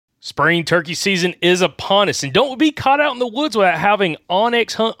Spring turkey season is upon us, and don't be caught out in the woods without having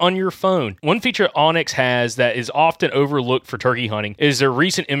onX Hunt on your phone. One feature onX has that is often overlooked for turkey hunting is their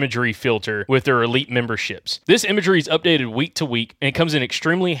recent imagery filter with their elite memberships. This imagery is updated week to week, and it comes in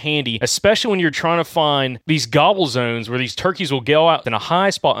extremely handy, especially when you're trying to find these gobble zones where these turkeys will go out in a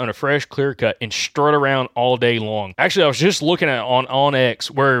high spot on a fresh clear cut and strut around all day long. Actually, I was just looking at on onX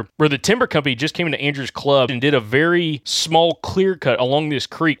where the timber company just came into Andrew's club and did a very small clear cut along this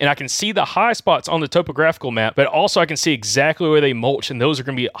creek, and I can see the high spots on the topographical map, but also I can see exactly where they mulch, and those are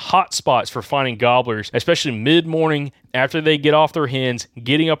going to be hot spots for finding gobblers, especially mid-morning after they get off their hens,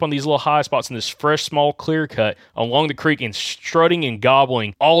 getting up on these little high spots in this fresh, small clear cut along the creek and strutting and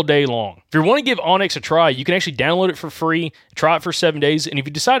gobbling all day long. If you want to give onX a try, you can actually download it for free, try it for 7 days, and if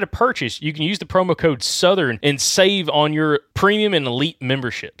you decide to purchase, you can use the promo code SOUTHERN and save on your premium and elite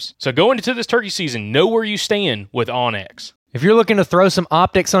memberships. So go into this turkey season, know where you stand with onX. If you're looking to throw some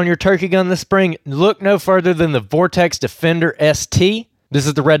optics on your turkey gun this spring, look no further than the Vortex Defender ST. This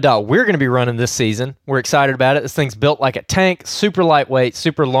is the red dot we're going to be running this season. We're excited about it. This thing's built like a tank, super lightweight,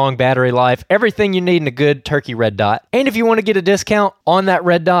 super long battery life, everything you need in a good turkey red dot. And if you want to get a discount on that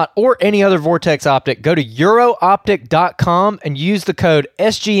red dot or any other Vortex optic, go to eurooptic.com and use the code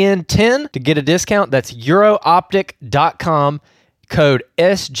SGN10 to get a discount. That's eurooptic.com, code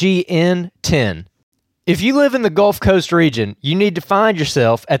SGN10. If you live in the Gulf Coast region, you need to find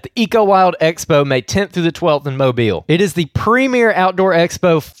yourself at the EcoWild Expo May 10th through the 12th in Mobile. It is the premier outdoor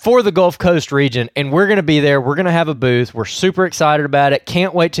expo for the Gulf Coast region, and we're going to be there. We're going to have a booth. We're super excited about it.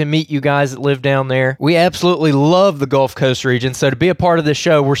 Can't wait to meet you guys that live down there. We absolutely love the Gulf Coast region, so to be a part of this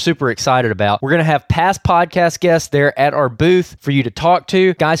show, we're super excited about. We're going to have past podcast guests there at our booth for you to talk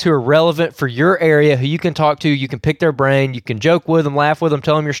to, guys who are relevant for your area, who you can talk to. You can pick their brain. You can joke with them, laugh with them,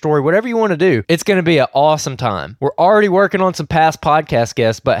 tell them your story, whatever you want to do. It's going to be an awesome time. We're already working on some past podcast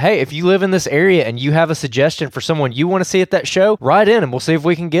guests, but hey, if you live in this area and you have a suggestion for someone you want to see at that show, write in and we'll see if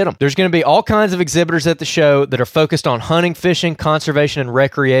we can get them. There's going to be all kinds of exhibitors at the show that are focused on hunting, fishing, conservation, and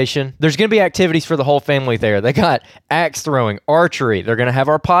recreation. There's going to be activities for the whole family there. They got axe throwing, archery. They're going to have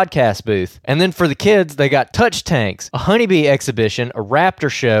our podcast booth. And then for the kids, they got touch tanks, a honeybee exhibition, a raptor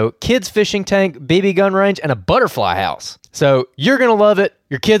show, kids fishing tank, BB gun range, and a butterfly house. So you're going to love it.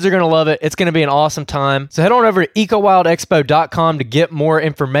 Your kids are going to love it. It's going to be an awesome time. So head on over to ecowildexpo.com to get more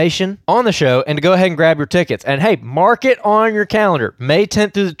information on the show and to go ahead and grab your tickets. And hey, mark it on your calendar. May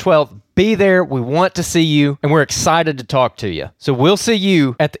 10th through the 12th. Be there. We want to see you, and we're excited to talk to you. So we'll see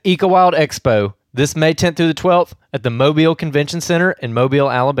you at the EcoWild Expo this May 10th through the 12th at the Mobile Convention Center in Mobile,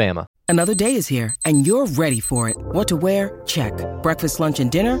 Alabama. Another day is here, and you're ready for it. What to wear? Check. Breakfast, lunch,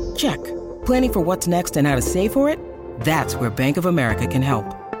 and dinner? Check. Planning for what's next and how to save for it? That's where Bank of America can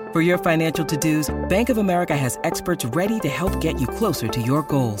help. For your financial to-dos, Bank of America has experts ready to help get you closer to your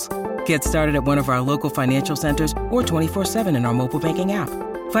goals. Get started at one of our local financial centers or 24/7 in our mobile banking app.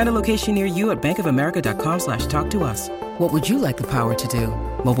 Find a location near you at bankofamerica.com/talktous. What would you like the power to do?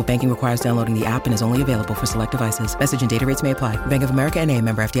 Mobile banking requires downloading the app and is only available for select devices. Message and data rates may apply. Bank of America N.A.,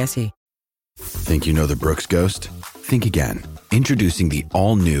 member FDIC. Think you know the Brooks Ghost? Think again. Introducing the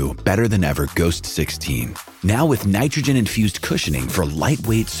all-new, better-than-ever Ghost 16. Now with nitrogen-infused cushioning for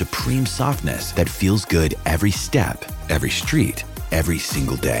lightweight, supreme softness that feels good every step, every street, every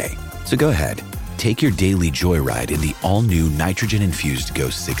single day. So go ahead, take your daily joyride in the all-new nitrogen-infused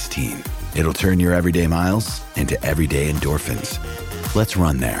Ghost 16. It'll turn your everyday miles into everyday endorphins. Let's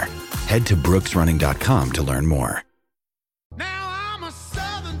run there. Head to brooksrunning.com to learn more.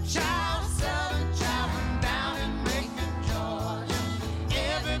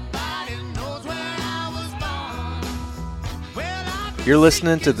 You're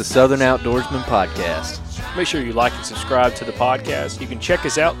listening to the Southern Outdoorsman Podcast. Make sure you like and subscribe to the podcast. You can check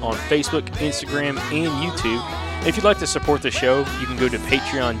us out on Facebook, Instagram, and YouTube. And if you'd like to support the show, you can go to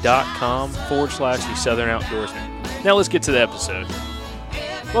patreon.com/the Southern Outdoorsman. Now let's get to the episode.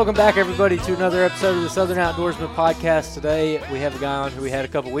 Welcome back, everybody, to another episode of the Southern Outdoorsman Podcast. Today, we have a guy on who we had a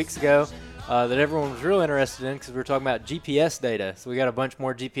couple weeks ago that everyone was real interested in because we were talking about GPS data. So we got a bunch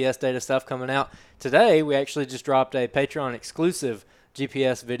more GPS data stuff coming out. Today, we actually just dropped a Patreon exclusive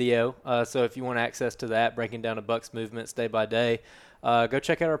GPS video. So if you want access to that, breaking down a buck's movements day by day, go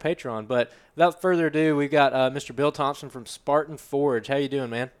check out our Patreon. But without further ado, we got Mr. Bill Thompson from Spartan Forge. How you doing,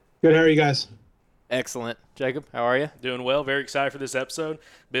 man? Good. How are you guys? Excellent. Jacob, how are you? Doing well. Very excited for this episode.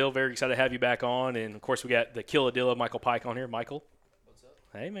 Bill, very excited to have you back on. And, of course, we got the Killadilla Michael Pike on here. Michael?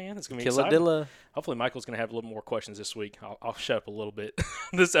 Hey, man, it's going to be Killa exciting. Dilla. Hopefully, Michael's going to have a little more questions this week. I'll shut up a little bit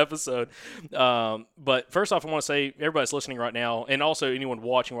this episode. But first off, I want to say everybody's listening right now, and also anyone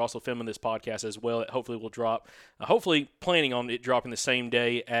watching, we're also filming this podcast as well. It hopefully will drop. Hopefully, planning on it dropping the same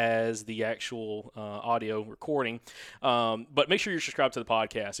day as the actual audio recording. But make sure you're subscribed to the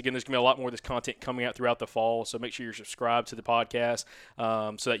podcast. Again, there's going to be a lot more of this content coming out throughout the fall, so make sure you're subscribed to the podcast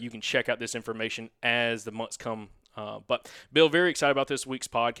so that you can check out this information as the months come. But Bill, very excited about this week's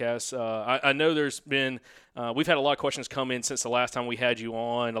podcast. I know there's been we've had a lot of questions come in since the last time we had you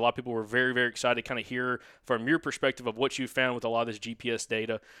on. A lot of people were very, very excited to kind of hear from your perspective of what you found with a lot of this GPS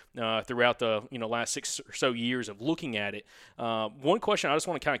data throughout the last 6 or so years of looking at it. One question I just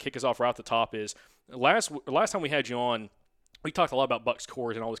want to kind of kick us off right off the top is last time we had you on, we talked a lot about Buck's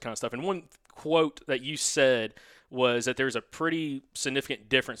cores and all this kind of stuff. And one quote that you said was that there's a pretty significant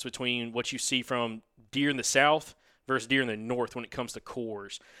difference between what you see from deer in the south versus deer in the north when it comes to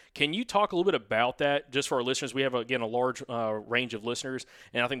cores. Can you talk a little bit about that just for our listeners? We have, again, a large range of listeners,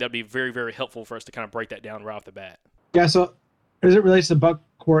 and I think that would be very, very helpful for us to kind of break that down right off the bat. Yeah, so as it relates to buck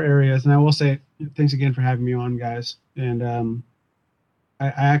core areas, and I will say thanks again for having me on, guys. And I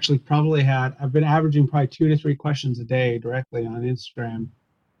actually I've been averaging probably 2 to 3 questions a day directly on Instagram,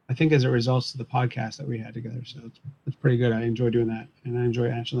 I think as a result of the podcast that we had together. So it's pretty good. I enjoy doing that, and I enjoy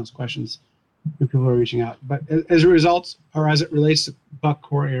answering those questions when people are reaching out. But as a result, or as it relates to buck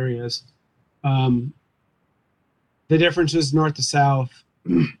core areas, the difference is north to south.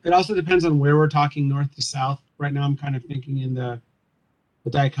 It also depends on where we're talking north to south. Right now, I'm kind of thinking in the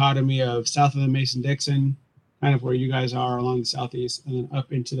dichotomy of south of the Mason-Dixon, kind of where you guys are along the southeast, and then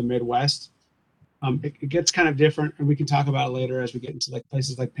up into the Midwest. It gets kind of different, and we can talk about it later as we get into like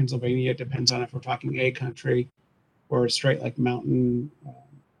places like Pennsylvania. It depends on if we're talking A country or straight like mountain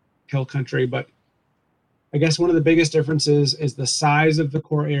hill country. But I guess one of the biggest differences is the size of the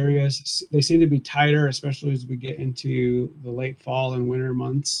core areas. They seem to be tighter, especially as we get into the late fall and winter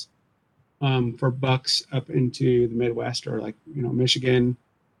months for bucks up into the Midwest or like, Michigan,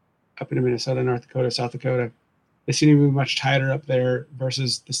 up into Minnesota, North Dakota, South Dakota. They seem to be much tighter up there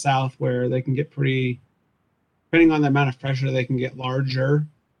versus the South, where they can get pretty, depending on the amount of pressure, they can get larger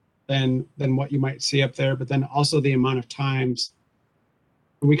than what you might see up there. But then also the amount of times,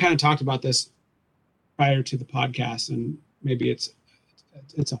 and we kind of talked about this prior to the podcast, and maybe it's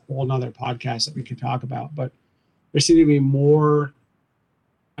a whole nother podcast that we could talk about, but there seem to be more,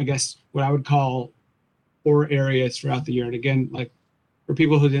 I guess, what I would call core areas throughout the year. And again, like for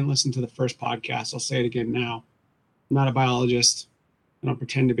people who didn't listen to the first podcast, I'll say it again now. I'm not a biologist. I don't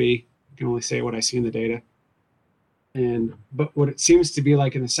pretend to be. I can only say what I see in the data. But what it seems to be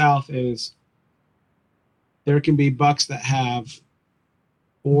like in the South is there can be bucks that have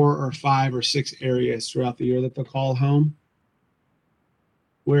 4 or 5 or 6 areas throughout the year that they'll call home.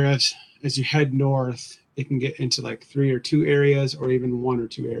 Whereas as you head north, it can get into like 3 or 2 areas or even 1 or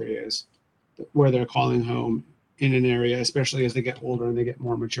 2 areas where they're calling home in an area, especially as they get older and they get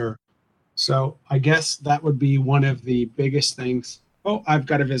more mature. So I guess that would be one of the biggest things. Oh, I've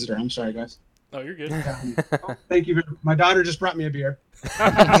got a visitor. I'm sorry, guys. Oh, you're good. Oh, thank you. My daughter just brought me a beer.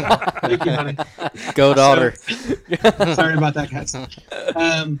 Thank you, honey. Go daughter. Sorry about that, guys.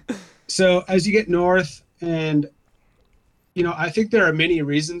 So as you get north, and I think there are many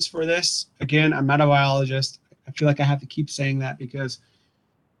reasons for this. Again, I'm not a biologist. I feel like I have to keep saying that because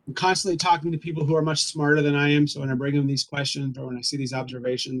I'm constantly talking to people who are much smarter than I am. So when I bring them these questions or when I see these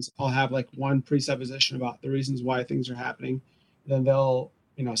observations, I'll have like one presupposition about the reasons why things are happening. Then they'll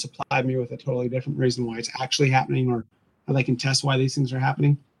supply me with a totally different reason why it's actually happening, or how they can test why these things are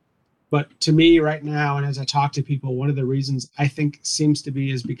happening. But to me right now, and as I talk to people, one of the reasons I think seems to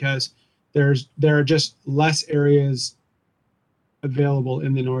be is because there are just less areas available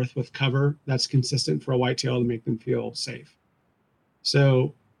in the north with cover that's consistent for a whitetail to make them feel safe.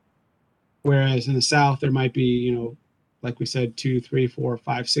 So whereas in the south, there might be, like we said, 2, 3, 4,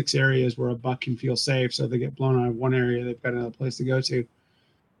 5, 6 areas where a buck can feel safe. So if they get blown out of one area, they've got another place to go to.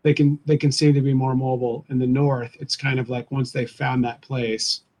 They can seem to be more mobile. In the north, it's kind of like once they found that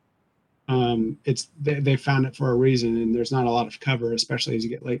place, they found it for a reason, and there's not a lot of cover, especially as you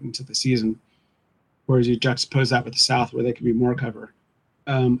get late into the season. Whereas you juxtapose that with the south, where they can be more cover.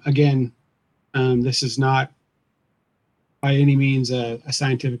 This is not by any means a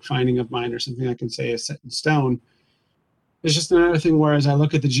scientific finding of mine or something I can say is set in stone. It's just another thing where as I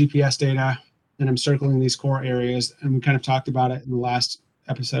look at the GPS data and I'm circling these core areas, and we kind of talked about it in the last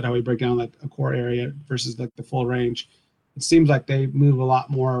episode, how we break down like a core area versus like the full range. It seems like they move a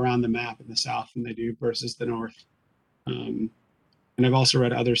lot more around the map in the south than they do versus the north. And I've also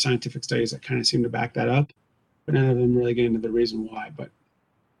read other scientific studies that kind of seem to back that up, but none of them really get into the reason why. But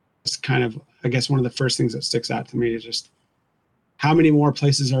kind of, I guess, one of the first things that sticks out to me is just how many more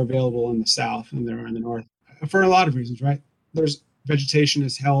places are available in the south than there are in the north, for a lot of reasons, right? There's vegetation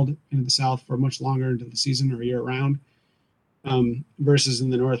is held in the south for much longer into the season or year round, versus in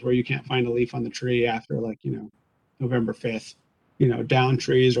the north where you can't find a leaf on the tree after November 5th, down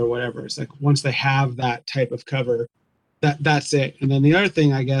trees or whatever. It's like once they have that type of cover, that's it. And then the other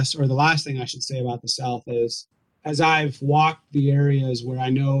thing, I guess, or the last thing I should say about the south is, as I've walked the areas where I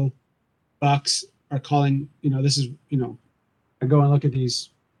know bucks are calling, this is, I go and look at these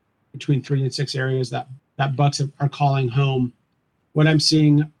between 3 and 6 areas that bucks are calling home. What I'm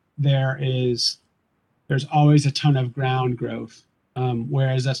seeing there is there's always a ton of ground growth,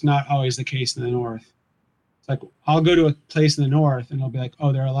 whereas that's not always the case in the north. It's like I'll go to a place in the north and I'll be like,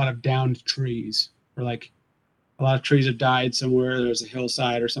 oh, there are a lot of downed trees, or like a lot of trees have died somewhere. There's a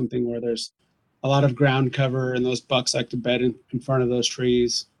hillside or something where there's a lot of ground cover, and those bucks like to bed in front of those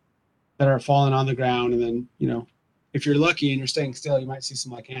trees that are falling on the ground. And then, if you're lucky and you're staying still, you might see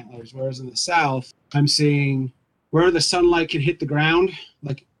some like antlers. Whereas in the south, I'm seeing where the sunlight can hit the ground.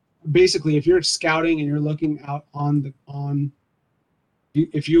 Like basically, if you're scouting and you're looking out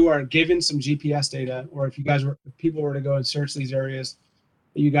if you are given some GPS data, or if people were to go and search these areas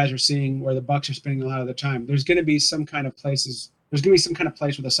that you guys are seeing where the bucks are spending a lot of the time, there's going to be some kind of place where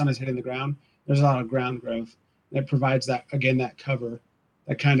the sun is hitting the ground. There's a lot of ground growth that provides that cover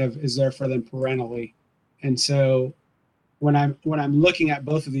that kind of is there for them perennially. And so when I'm looking at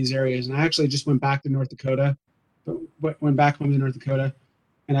both of these areas, and I actually just went back to North Dakota, went back home to North Dakota,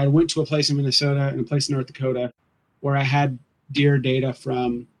 and I went to a place in Minnesota and a place in North Dakota where I had deer data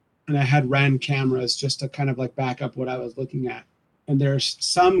from, and I had ran cameras just to kind of like back up what I was looking at. And there's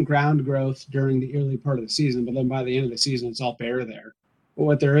some ground growth during the early part of the season, but then by the end of the season, it's all bare there. But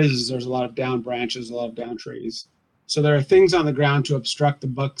what there is there's a lot of down branches, a lot of down trees. So there are things on the ground to obstruct the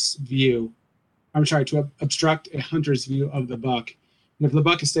buck's view. To obstruct a hunter's view of the buck. And if the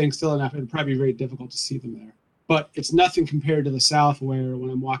buck is staying still enough, it'd probably be very difficult to see them there. But it's nothing compared to the south, where when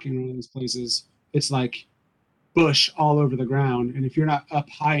I'm walking around these places, it's like bush all over the ground. And if you're not up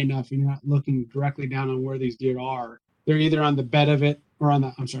high enough and you're not looking directly down on where these deer are, they're either on the bed of it or on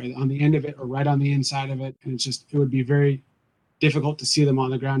the end of it, or right on the inside of it. And it would be very difficult to see them on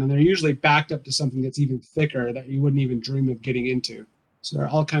the ground. And they're usually backed up to something that's even thicker that you wouldn't even dream of getting into. So there are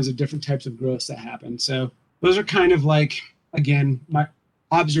all kinds of different types of growths that happen. So those are kind of like, again, my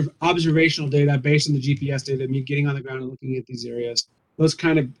observational data based on the GPS data, me getting on the ground and looking at these areas. Those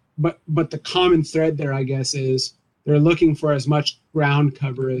kind of, but the common thread there, I guess, is they're looking for as much ground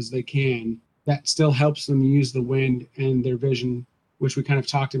cover as they can. That still helps them use the wind and their vision, which we kind of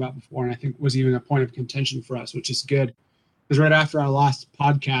talked about before, and I think was even a point of contention for us, which is good. Because right after our last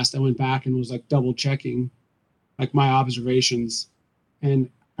podcast, I went back and was like double checking like my observations.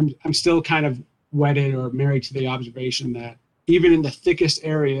 And I'm still kind of wedded or married to the observation that even in the thickest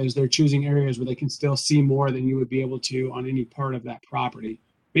areas, they're choosing areas where they can still see more than you would be able to on any part of that property.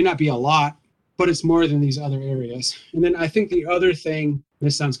 May not be a lot, but it's more than these other areas. And then I think the other thing,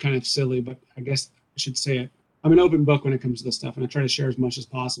 this sounds kind of silly, but I guess I should say it. I'm an open book when it comes to this stuff, and I try to share as much as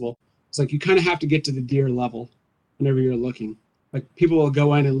possible. It's like you kind of have to get to the deer level whenever you're looking. Like people will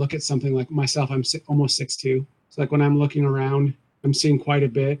go in and look at something like myself. I'm almost 6'2". So like when I'm looking around, I'm seeing quite a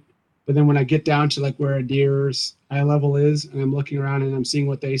bit. But then when I get down to like where a deer's eye level is, and I'm looking around and I'm seeing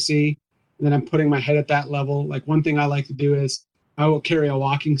what they see, and then I'm putting my head at that level. Like one thing I like to do is I will carry a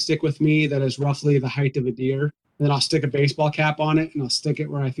walking stick with me that is roughly the height of a deer. And then I'll stick a baseball cap on it and I'll stick it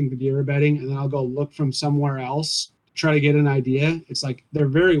where I think the deer are bedding. And then I'll go look from somewhere else to try to get an idea. It's like they're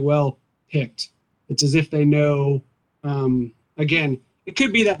very well picked. It's as if they know, again, it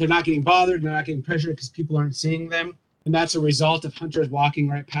could be that they're not getting bothered, they're not getting pressured because people aren't seeing them. And that's a result of hunters walking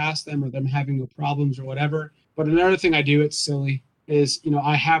right past them or them having no problems or whatever. But another thing I do, it's silly, is,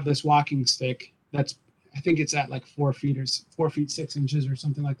 I have this walking stick that's, I think it's at like 4 feet 6 inches or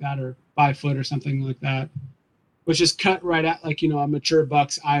something like that, or 5 foot or something like that, which is cut right at like, a mature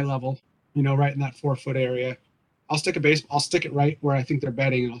buck's eye level, right in that 4 foot area. I'll stick it right where I think they're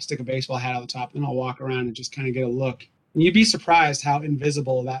bedding, and I'll stick a baseball hat on the top, and I'll walk around and just kind of get a look. And you'd be surprised how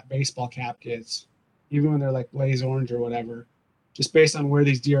invisible that baseball cap gets, even when they're like blaze orange or whatever, just based on where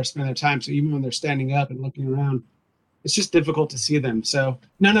these deer spend their time. So even when they're standing up and looking around, it's just difficult to see them. So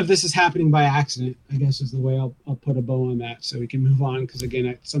none of this is happening by accident, I guess is the way I'll put a bow on that, so we can move on, because again,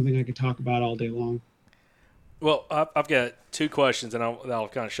 it's something I could talk about all day long. Well, I've got 2 questions, and I'll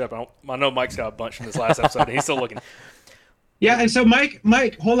kind of shut up. I know Mike's got a bunch from this last episode, and he's still looking. Yeah, and so Mike,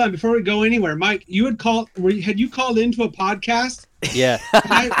 hold on before we go anywhere. Mike, had you called into a podcast? Yeah.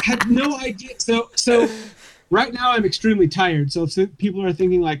 I had no idea. So Right now, I'm extremely tired. So if people are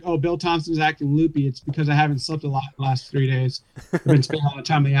thinking like, "Oh, Bill Thompson's acting loopy," it's because I haven't slept a lot the last 3 days. I've been spending a lot of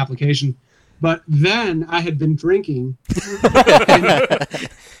time on the application. But then I had been drinking,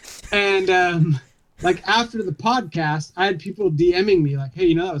 and like after the podcast, I had people DMing me like,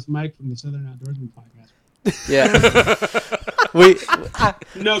 "Hey, that was Mike from the Southern Outdoorsman podcast." Yeah.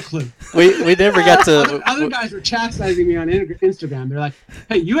 No clue. We never got to. Other guys were chastising me on Instagram. They're like,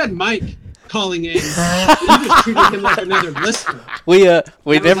 "Hey, you had Mike calling in. You just treated him like another listener." We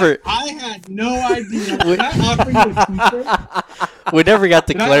never. Like, I had no idea. Did I offer you a t-shirt? We never got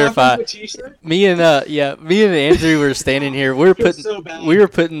to clarify. Me and Andrew were standing here. We were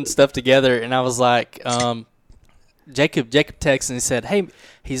putting stuff together, and I was like, Jacob texted and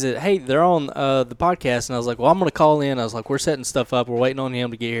he said, hey, they're on the podcast, and I was like, well, I'm gonna call in. I was like, we're setting stuff up. We're waiting on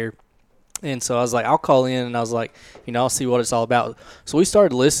him to get here. And so I was like, I'll call in, and I was like, I'll see what it's all about. So we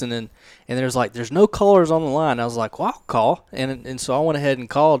started listening, and there's no callers on the line. I was like, well, I'll call. And so I went ahead and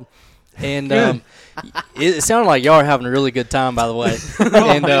called. And it sounded like y'all are having a really good time, by the way.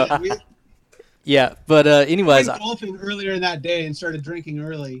 Anyways. I went golfing earlier that day and started drinking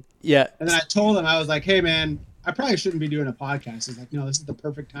early. Yeah. And then I told him, I was like, hey, man, I probably shouldn't be doing a podcast. He's like, no, this is the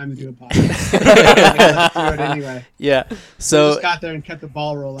perfect time to do a podcast. Let's do it anyway. Yeah. So we just got there and kept the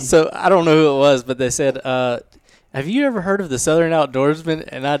ball rolling. So I don't know who it was, but they said, have you ever heard of the Southern Outdoorsman?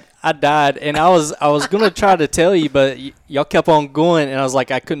 And I died, and I was gonna try to tell you, but y'all kept on going, and I was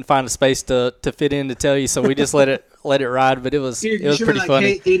like, I couldn't find a space to fit in to tell you, so we just let it ride. But it was pretty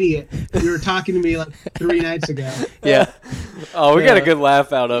funny. Hey, idiot! You were talking to me like 3 nights ago. Yeah. Oh, we got a good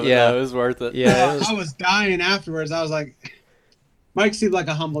laugh out of it. Yeah, it was worth it. Yeah, I was dying afterwards. I was like, Mike seemed like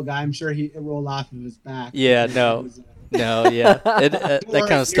a humble guy. I'm sure it rolled off of his back. Yeah, no, yeah. That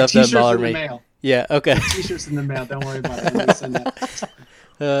kind of stuff doesn't bother me. Mail. Yeah, okay. T-shirts in the mail. Don't worry about it. Let me send that.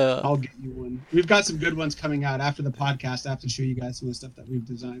 I'll get you one. We've got some good ones coming out after the podcast. I have to show you guys some of the stuff that we've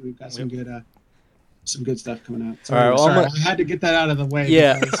designed. We've got some good stuff coming out. So all right, I had to get that out of the way.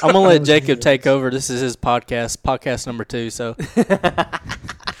 Yeah, I'm gonna let Jacob take over. This is his podcast number 2. So,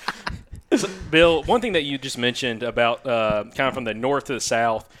 Bill, one thing that you just mentioned about kind of from the north to the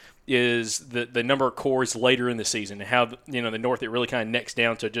south is the number of cores later in the season, and how the north, it really kind of necks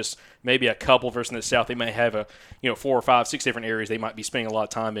down to just maybe a couple, versus in the south they may have 4 or 5, 6 different areas they might be spending a lot of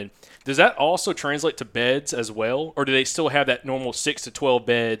time in. Does that also translate to beds as well, or do they still have that normal 6 to 12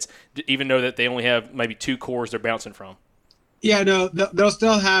 beds, even though that they only have maybe 2 cores they're bouncing from? Yeah, no, they'll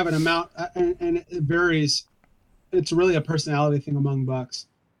still have an amount, and it varies. It's really a personality thing among bucks.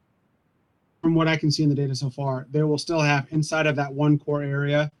 From what I can see in the data so far, they will still have inside of that one core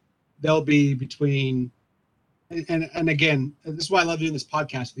area. They'll be between, and again, this is why I love doing this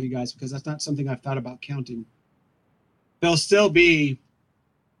podcast with you guys, because that's not something I've thought about counting. They'll still be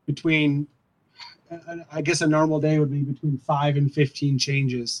between, I guess a normal day would be between 5 and 15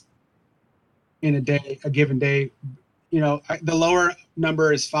 changes in a given day. The lower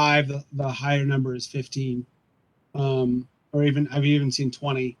number is 5, the higher number is 15, or even I've even seen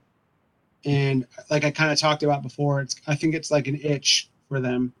 20. And like I kind of talked about before, I think it's like an itch for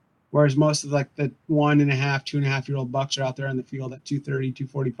them. Whereas most of like the 1.5, 2.5-year-old bucks are out there in the field at 2:30,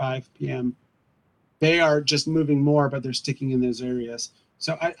 2:45 p.m. They are just moving more, but they're sticking in those areas.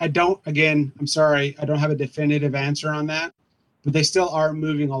 So I don't, again, I'm sorry, I don't have a definitive answer on that, but they still are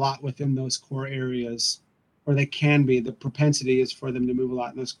moving a lot within those core areas, or they can be. The propensity is for them to move a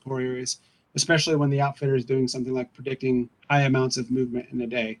lot in those core areas, especially when the outfitter is doing something like predicting high amounts of movement in a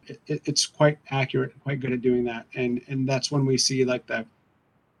day. It's quite accurate, quite good at doing that. And that's when we see like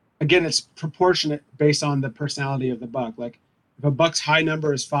again, it's proportionate based on the personality of the buck. Like if a buck's high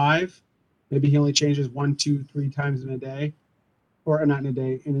number is 5, maybe he only changes 1, 2, 3 times in a day, or not in a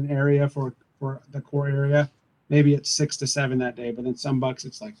day, in an area for the core area. Maybe it's 6 to 7 that day, but then some bucks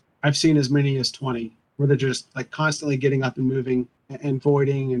it's like I've seen as many as 20, where they're just like constantly getting up and moving and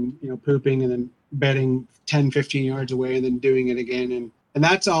voiding and pooping and then bedding 10, 15 yards away and then doing it again. And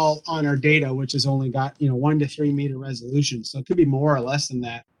that's all on our data, which has only got 1 to 3 meter resolution. So it could be more or less than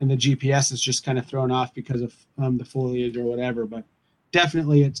that. And the GPS is just kind of thrown off because of the foliage or whatever. But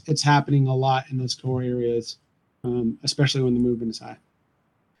definitely it's happening a lot in those core areas, especially when the movement is high.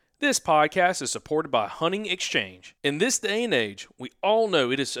 This podcast is supported by Hunting Exchange. In this day and age, we all know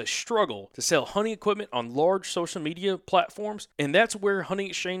it is a struggle to sell hunting equipment on large social media platforms, and that's where Hunting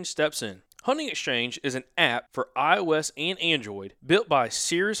Exchange steps in. Hunting Exchange is an app for iOS and Android built by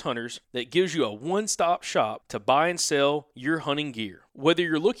serious hunters that gives you a one-stop shop to buy and sell your hunting gear. Whether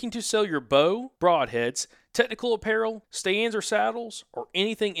you're looking to sell your bow, broadheads, technical apparel, stands or saddles, or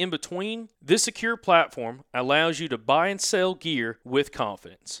anything in between, this secure platform allows you to buy and sell gear with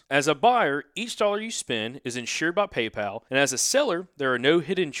confidence. As a buyer, each dollar you spend is insured by PayPal, and as a seller, there are no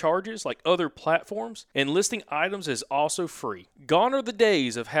hidden charges like other platforms, and listing items is also free. Gone are the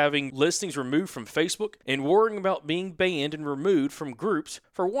days of having listings removed from Facebook and worrying about being banned and removed from groups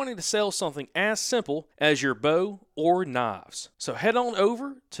for wanting to sell something as simple as your bow or knives. So head on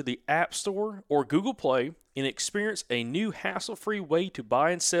over to the App Store or Google Play and experience a new hassle-free way to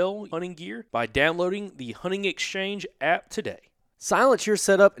buy and sell hunting gear by downloading the Hunting Exchange app today. Silence your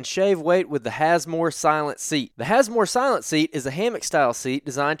setup and shave weight with the Hasmore Silent Seat. The Hasmore Silent Seat is a hammock-style seat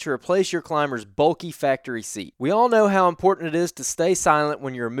designed to replace your climber's bulky factory seat. We all know how important it is to stay silent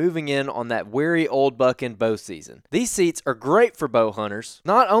when you're moving in on that weary old buck in bow season. These seats are great for bow hunters.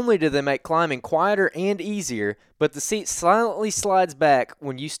 Not only do they make climbing quieter and easier, but the seat silently slides back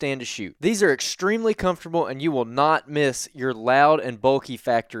when you stand to shoot. These are extremely comfortable and you will not miss your loud and bulky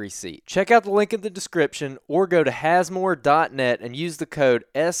factory seat. Check out the link in the description or go to hasmore.net and use the code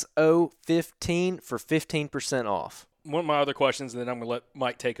SO15 for 15% off. One of my other questions, and then I'm going to let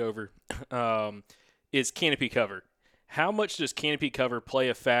Mike take over, is canopy cover. How much does canopy cover play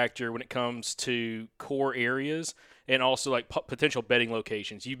a factor when it comes to core areas and also like potential bedding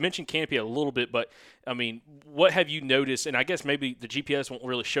locations? You've mentioned canopy a little bit, but I mean, what have you noticed? And I guess maybe the GPS won't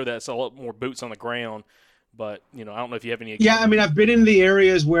really show that. It's a lot more boots on the ground, but I don't know if you have any. Yeah, I mean, I've been in the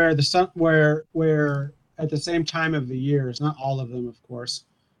areas where the sun, where at the same time of the year, it's not all of them, of course,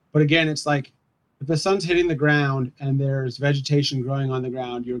 but again, it's like if the sun's hitting the ground and there's vegetation growing on the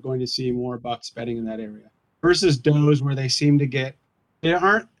ground, you're going to see more bucks bedding in that area. Versus does where they seem to get, they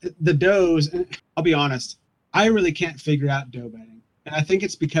aren't the does. I'll be honest, I really can't figure out doe bedding. And I think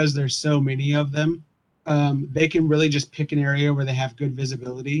it's because there's so many of them. They can really just pick an area where they have good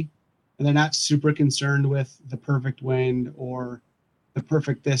visibility and they're not super concerned with the perfect wind or the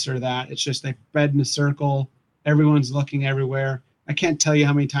perfect this or that. It's just they bed in a circle. Everyone's looking everywhere. I can't tell you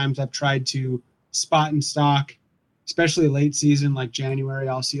how many times I've tried to spot and stock, especially late season, like January.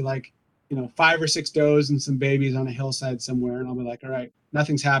 I'll see 5 or 6 does and some babies on a hillside somewhere, and I'll be like, all right,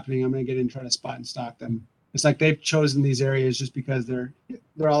 nothing's happening. I'm going to get in and try to spot and stock them. It's like they've chosen these areas just because they're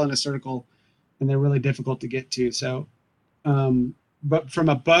all in a circle and they're really difficult to get to. So, but from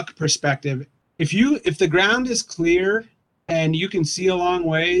a buck perspective, if the ground is clear and you can see a long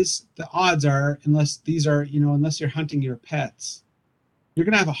ways, the odds are, unless you're hunting your pets, you're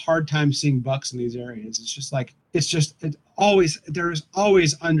going to have a hard time seeing bucks in these areas. There's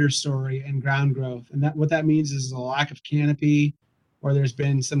always understory and ground growth. And what that means is a lack of canopy, or there's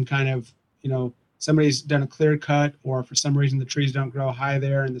been some kind of, somebody's done a clear cut, or for some reason the trees don't grow high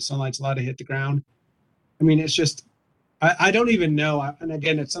there and the sunlight's allowed to hit the ground. I mean, it's just, I don't even know. And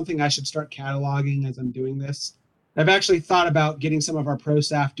again, it's something I should start cataloging as I'm doing this. I've actually thought about getting some of our pro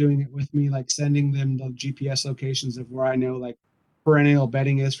staff doing it with me, like sending them the GPS locations of where I know like perennial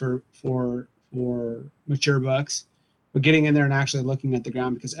bedding is for mature bucks, but getting in there and actually looking at the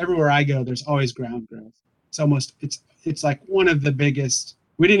ground, because everywhere I go, there's always ground growth. It's like one of the biggest,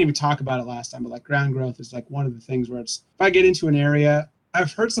 we didn't even talk about it last time, but like ground growth is like one of the things where if I get into an area,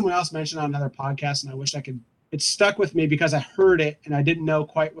 I've heard someone else mention on another podcast, and I wish it stuck with me because I heard it and I didn't know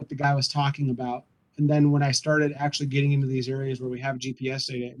quite what the guy was talking about. And then when I started actually getting into these areas where we have GPS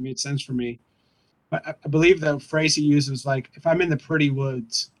data, it made sense for me. But I believe the phrase he used was like, if I'm in the pretty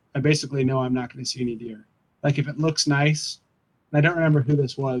woods, I basically know I'm not going to see any deer. Like if it looks nice, and I don't remember who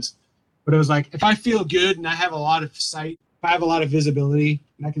this was, but it was like, if I feel good and I have a lot of sight, if I have a lot of visibility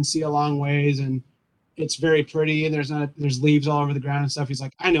and I can see a long ways and it's very pretty and there's leaves all over the ground and stuff, he's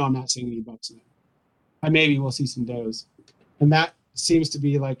like, I know I'm not seeing any bucks in it. I maybe will see some does. And that seems to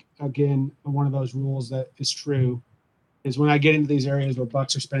be like, again, one of those rules that is true, is when I get into these areas where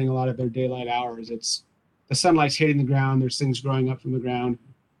bucks are spending a lot of their daylight hours, it's the sunlight's hitting the ground, there's things growing up from the ground.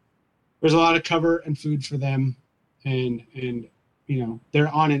 There's a lot of cover and food for them, and they're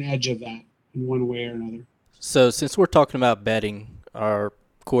on an edge of that in one way or another. So since we're talking about bedding, our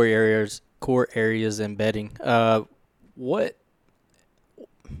core areas and bedding, what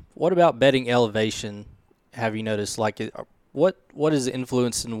about bedding elevation have you noticed? Like, what is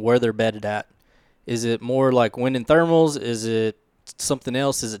influencing where they're bedded at? Is it more like wind and thermals? Is it something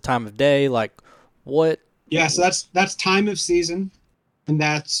else? Is it time of day? Like what? Yeah, so that's time of season, and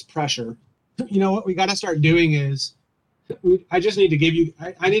that's pressure. You know what we got to start doing is, I just need to give you,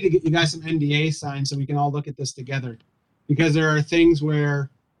 I need to get you guys some NDA signed so we can all look at this together, because there are things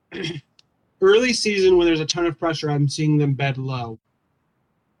where early season when there's a ton of pressure, I'm seeing them bed low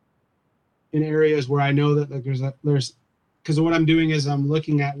in areas where I know that like there's because what I'm doing is I'm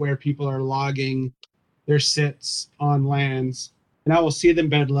looking at where people are logging their sits on lands, and I will see them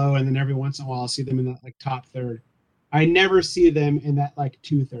bed low, and then every once in a while I'll see them in that like top third. I never see them in that like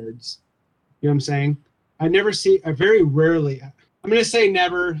 2/3. You know what I'm saying? I very rarely, I'm going to say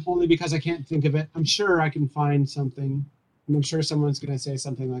never, only because I can't think of it. I'm sure I can find something, and I'm sure someone's going to say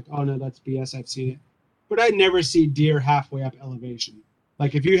something like, oh no, that's BS, I've seen it. But I never see deer halfway up elevation.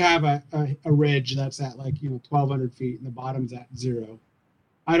 Like if you have a ridge that's at like, 1,200 feet and the bottom's at 0,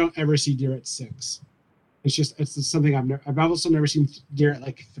 I don't ever see deer at 6. It's just something I've also never seen deer at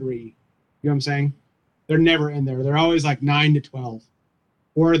like 3. You know what I'm saying? They're never in there. They're always like 9 to 12,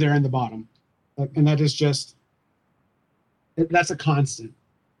 or they're in the bottom. And that is just, that's a constant.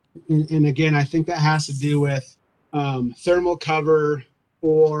 And again, I think that has to do with thermal cover,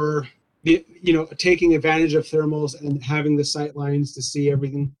 or taking advantage of thermals and having the sight lines to see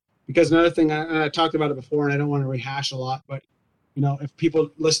everything. Because another thing, I talked about it before, and I don't want to rehash a lot, but if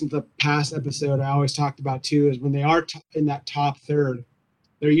people listen to the past episode, I always talked about too, is when they are in that top third,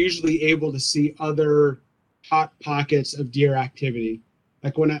 they're usually able to see other hot pockets of deer activity.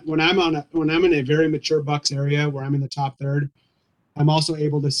 Like when I'm in a very mature bucks area where I'm in the top third, I'm also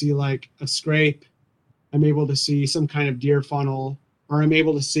able to see like a scrape. I'm able to see some kind of deer funnel, or I'm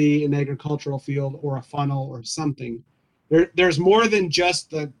able to see an agricultural field or a funnel or something. There's more than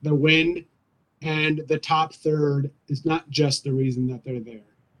just the wind, and the top third is not just the reason that they're there.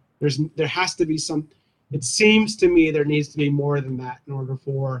 There has to be some. It seems to me there needs to be more than that in order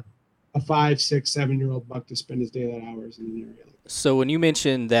for a 5, 6, 7-year-old buck to spend his daylight hours in an area. So when you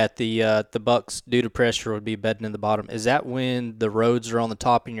mentioned that the bucks, due to pressure, would be bedding in the bottom, is that when the roads are on the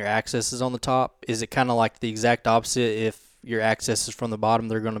top and your access is on the top? Is it kind of like the exact opposite? If your access is from the bottom,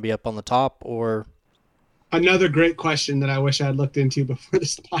 they're going to be up on the top, or? Another great question that I wish I had looked into before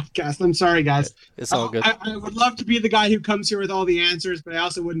this podcast. I'm sorry, guys. It's all good. I would love to be the guy who comes here with all the answers, but I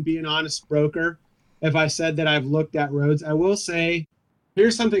also wouldn't be an honest broker if I said that I've looked at roads. I will say,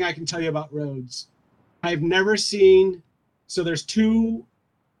 here's something I can tell you about roads. I've never seen, so there's two,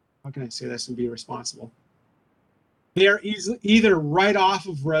 how can I say this and be responsible? They are either right off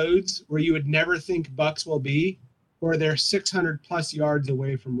of roads where you would never think bucks will be, or they're 600 plus yards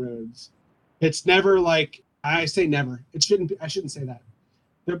away from roads. It's never like, I say never. I shouldn't say that.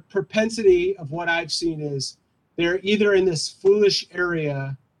 The propensity of what I've seen is they're either in this foolish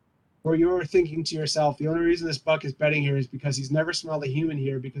area where you're thinking to yourself, the only reason this buck is bedding here is because he's never smelled a human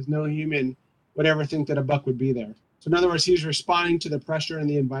here, because no human would ever think that a buck would be there. So in other words, he's responding to the pressure in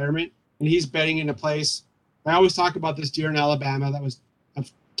the environment, and he's bedding in a place. I always talk about this deer in Alabama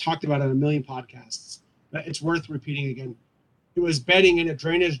I've talked about it on a million podcasts, but it's worth repeating again. It was bedding in a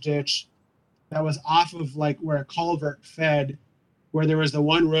drainage ditch that was off of like where a culvert fed, where there was the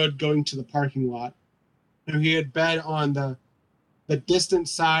one road going to the parking lot. And he had bed on the distant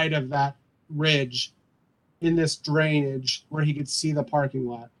side of that ridge in this drainage where he could see the parking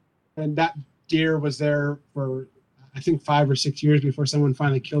lot. And that deer was there for, I think, 5 or 6 years before someone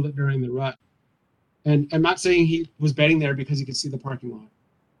finally killed it during the rut. And I'm not saying he was bedding there because he could see the parking lot.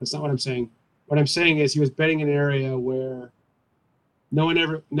 That's not what I'm saying. What I'm saying is he was bedding in an area where no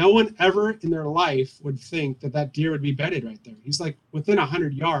one ever in their life would think that deer would be bedded right there. He's like within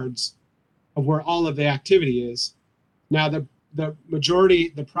 100 yards of where all of the activity is. Now the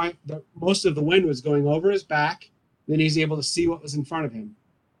majority, most of the wind was going over his back. Then he's able to see what was in front of him.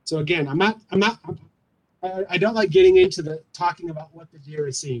 So again, I don't like getting into the talking about what the deer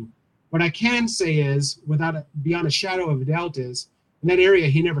is seeing. What I can say is, beyond a shadow of a doubt, is in that area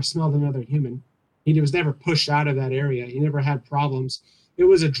he never smelled another human. He was never pushed out of that area. He never had problems. It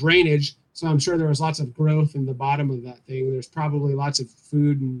was a drainage, so I'm sure there was lots of growth in the bottom of that thing. There's probably lots of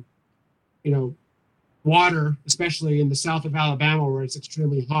food and, water, especially in the south of Alabama where it's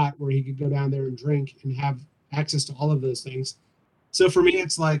extremely hot, where he could go down there and drink and have access to all of those things. So for me,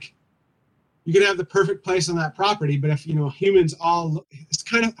 it's like you could have the perfect place on that property, but if, humans I'll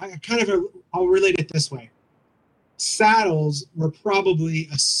relate it this way. Saddles were probably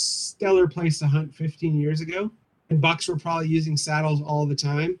a stellar place to hunt 15 years ago, and bucks were probably using saddles all the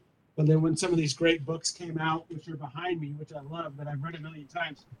time. But then when some of these great books came out, which are behind me, which I love, that I've read a million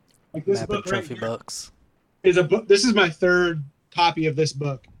times, like this book right here, Bucks is a book. This is my third copy of this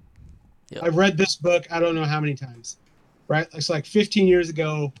book. Yep. I've read this book I don't know how many times. Right, it's like 15 years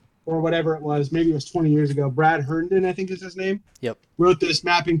ago or whatever it was. Maybe it was 20 years ago. Brad Herndon, I think is his name. Yep. Wrote this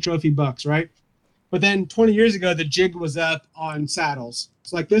Mapping Trophy Bucks, right? But then 20 years ago, the jig was up on saddles.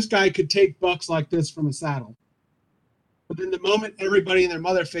 It's like this guy could take bucks like this from a saddle. But then the moment everybody and their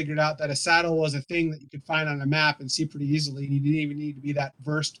mother figured out that a saddle was a thing that you could find on a map and see pretty easily, and you didn't even need to be that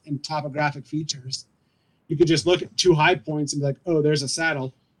versed in topographic features. You could just look at 2 high points and be like, oh, there's a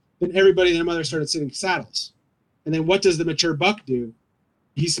saddle. then everybody and their mother started sitting saddles. And then what does the mature buck do?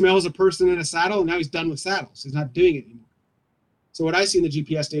 He smells a person in a saddle, and now he's done with saddles. He's not doing it anymore. So what I see in the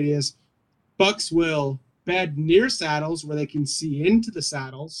GPS data is bucks will bed near saddles where they can see into the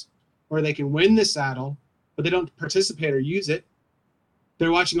saddles, or they can win the saddle, but they don't participate or use it.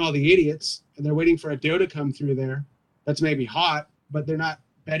 They're watching all the idiots, and they're waiting for a doe to come through there that's maybe hot, but they're not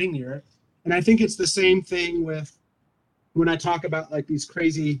bedding near it. And I think it's the same thing with when I talk about like these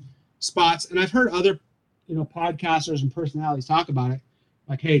crazy spots. And I've heard other, podcasters and personalities talk about it.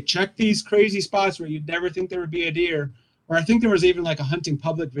 Like, hey, check these crazy spots where you'd never think there would be a deer. Or I think there was even like a hunting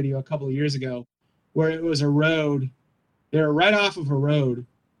public video a couple of years ago where it was a road. They were right off of a road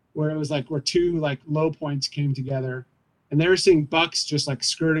where it was like where two like low points came together, and they were seeing bucks just like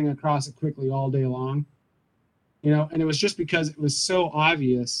skirting across it quickly all day long. And it was just because it was so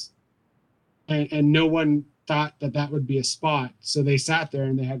obvious, and no one thought that would be a spot. So they sat there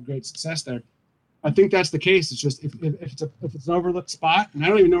and they had great success there. I think that's the case. It's just if it's an overlooked spot, and I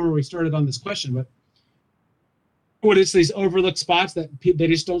don't even know where we started on this question, but when it's these overlooked spots that they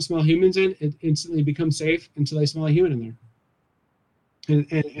just don't smell humans in, it instantly becomes safe until they smell a human in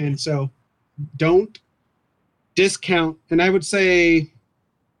there. And so don't discount. And I would say,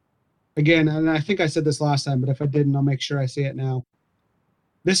 again, and I think I said this last time, but if I didn't, I'll make sure I say it now.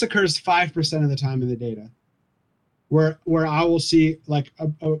 This occurs 5% of the time in the data, where I will see like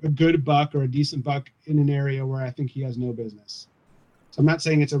a good buck or a decent buck in an area where I think he has no business. So I'm not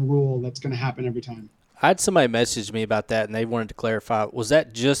saying it's a rule that's going to happen every time. I had somebody message me about that, and they wanted to clarify. Was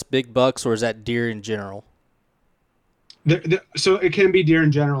that just big bucks, or is that deer in general? So it can be deer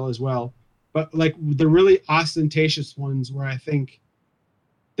in general as well. But like the really ostentatious ones where I think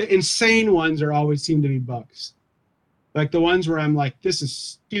the insane ones always seem to be bucks. Like the ones where I'm like, this is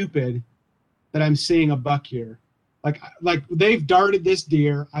stupid that I'm seeing a buck here. Like they've darted this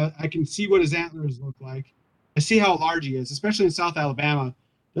deer. I can see what his antlers look like. I see how large he is, especially in South Alabama.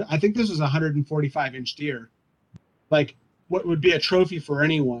 I think this was a 145-inch deer, like what would be a trophy for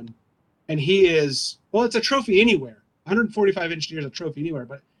anyone. And he is, well, it's a trophy anywhere. 145-inch deer is a trophy anywhere.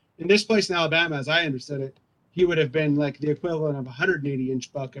 But in this place in Alabama, as I understood it, he would have been like the equivalent of a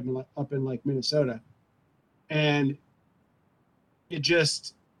 180-inch buck up in like Minnesota. And it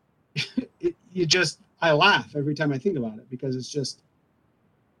just, I laugh every time I think about it, because it's just,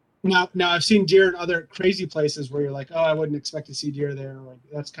 Now I've seen deer in other crazy places where you're like, oh, I wouldn't expect to see deer there. Or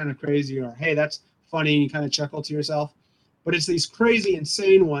that's kind of crazy. Or, hey, that's funny. And you kind of chuckle to yourself. But it's these crazy,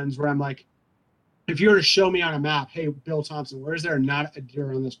 insane ones where I'm like, if you were to show me on a map, hey, Bill Thompson, where is there not a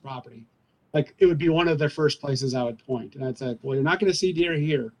deer on this property? Like, it would be one of the first places I would point. And I'd say, well, you're not going to see deer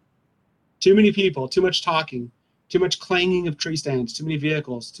here. Too many people, too much talking, too much clanging of tree stands, too many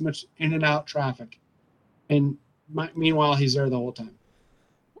vehicles, too much in and out traffic. And meanwhile, he's there the whole time.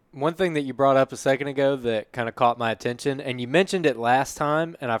 One thing that you brought up a second ago that kind of caught my attention, and you mentioned it last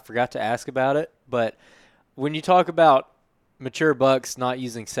time, and I forgot to ask about it, but when you talk about mature bucks not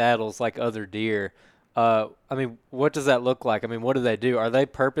using saddles like other deer, what does that look like? What do they do? Are they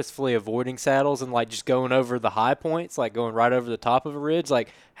purposefully avoiding saddles and like just going over the high points, like going right over the top of a ridge? Like,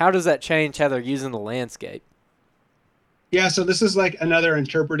 how does that change how they're using the landscape? Yeah, so this is like another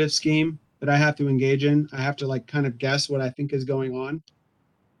interpretive scheme that I have to engage in. I have to like kind of guess what I think is going on.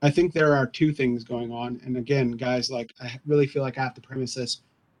 I think there are two things going on. And again, guys, like I really feel like I have to premise this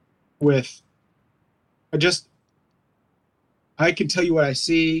with I can tell you what I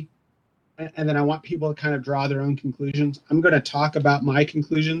see, and then I want people to kind of draw their own conclusions. I'm going to talk about my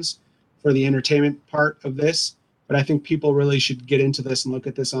conclusions for the entertainment part of this, but I think people really should get into this and look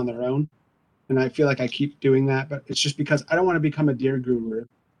at this on their own. And I feel like I keep doing that, but it's just because I don't want to become a deer guru.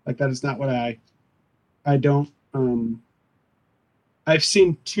 Like that is not what I don't. I've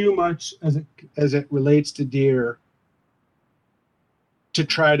seen too much as it relates to deer to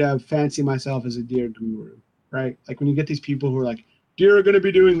try to fancy myself as a deer guru, right? Like when you get these people who are like, deer are going to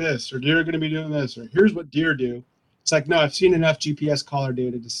be doing this, or deer are going to be doing this, or here's what deer do. It's like, no, I've seen enough GPS collar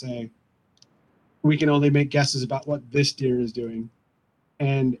data to say we can only make guesses about what this deer is doing.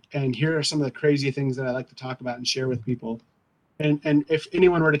 And here are some of the crazy things that I like to talk about and share with people. And if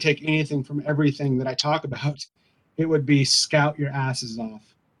anyone were to take anything from everything that I talk about, it would be scout your asses off,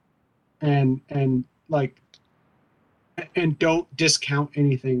 and don't discount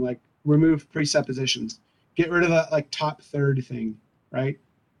anything. Like remove presuppositions, get rid of that like top third thing, right?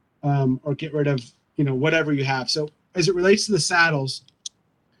 Or get rid of whatever you have. So as it relates to the saddles,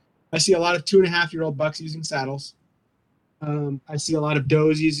 I see a lot of 2.5-year-old bucks using saddles. I see a lot of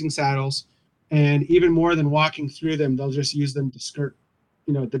does using saddles, and even more than walking through them, they'll just use them to skirt,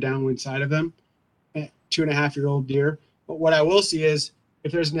 the downwind side of them. 2.5-year-old deer. But what I will see is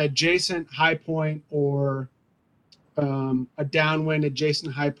if there's an adjacent high point or a downwind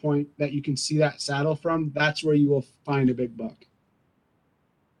adjacent high point that you can see that saddle from, that's where you will find a big buck.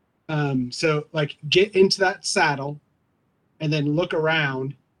 So like get into that saddle and then look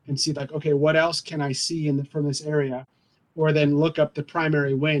around and see like, okay, what else can I see from this area? Or then look up the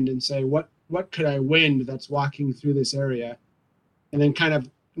primary wind and say, what could I wind that's walking through this area? And then kind of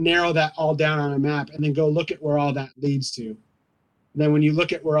narrow that all down on a map and then go look at where all that leads to. And then when you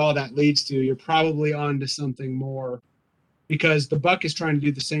look at where all that leads to, you're probably on to something more, because the buck is trying to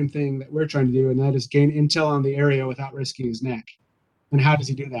do the same thing that we're trying to do, and that is gain intel on the area without risking his neck. And how does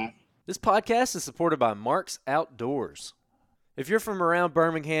he do that? This podcast is supported by Mark's Outdoors. If you're from around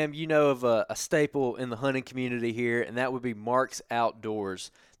Birmingham, you know of a staple in the hunting community here, and that would be Mark's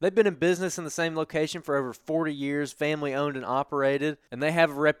Outdoors. They've been in business in the same location for over 40 years, family owned and operated, and they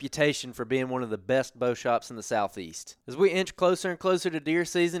have a reputation for being one of the best bow shops in the Southeast. As we inch closer and closer to deer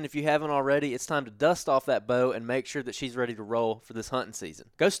season, if you haven't already, it's time to dust off that bow and make sure that she's ready to roll for this hunting season.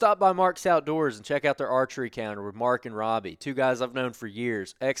 Go stop by Mark's Outdoors and check out their archery counter with Mark and Robbie, two guys I've known for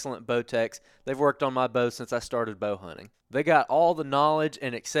years, excellent bow techs. They've worked on my bow since I started bow hunting. They got all the knowledge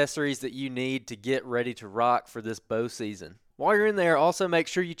and accessories that you need to get ready to rock for this bow season. While you're in there, also make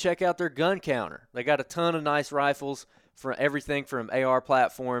sure you check out their gun counter. They got a ton of nice rifles, for everything from AR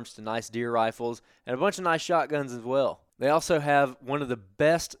platforms to nice deer rifles, and a bunch of nice shotguns as well. They also have one of the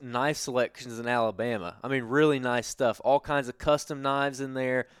best knife selections in Alabama. I mean, really nice stuff. All kinds of custom knives in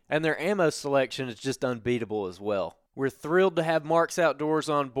there, and their ammo selection is just unbeatable as well. We're thrilled to have Mark's Outdoors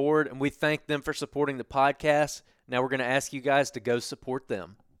on board, and we thank them for supporting the podcast. Now we're going to ask you guys to go support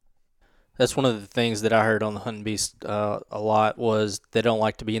them. That's one of the things that I heard on the Hunting Beast a lot, was they don't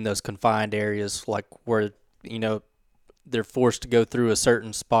like to be in those confined areas, like where, you know, they're forced to go through a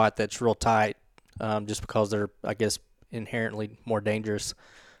certain spot that's real tight, just because they're, I guess, inherently more dangerous.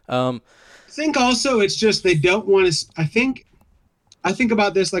 I think also it's just they don't want to. I think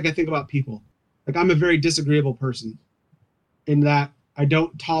about this like I think about people. Like, I'm a very disagreeable person in that I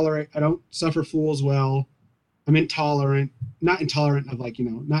don't suffer fools well. I'm intolerant, not intolerant of like, you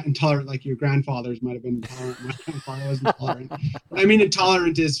know, not intolerant like your grandfathers might have been intolerant. My grandfather was intolerant. I mean,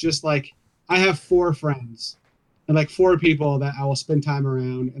 intolerant is just like, I have 4 friends and like 4 people that I will spend time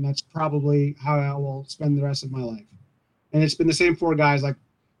around. And that's probably how I will spend the rest of my life. And it's been the same 4 guys. Like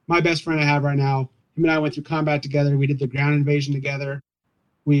my best friend I have right now, him and I went through combat together. We did the ground invasion together.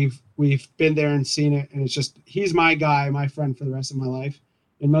 We've been there and seen it. And it's just, he's my guy, my friend for the rest of my life.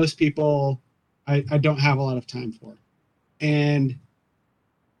 And most people, I don't have a lot of time for. And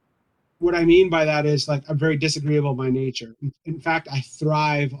what I mean by that is like I'm very disagreeable by nature. In fact, I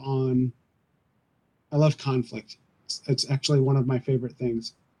love conflict. It's actually one of my favorite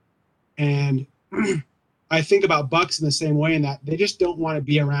things. And I think about bucks in the same way, in that they just don't want to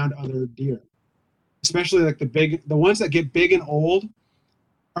be around other deer, especially like the ones that get big and old.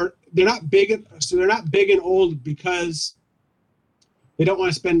 They're not big and old because they don't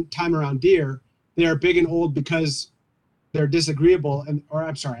want to spend time around deer. They are big and old because they're disagreeable,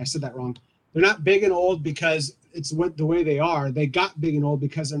 I'm sorry, I said that wrong. They're not big and old because it's the way they are. They got big and old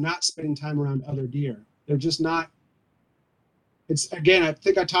because they're not spending time around other deer. They're just not. It's, again, I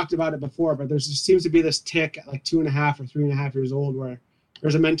think I talked about it before, but there seems to be this tick at like 2.5 or 3.5 years old where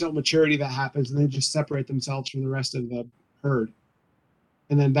there's a mental maturity that happens and they just separate themselves from the rest of the herd.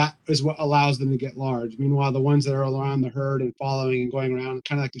 And then that is what allows them to get large. Meanwhile, the ones that are around the herd and following and going around,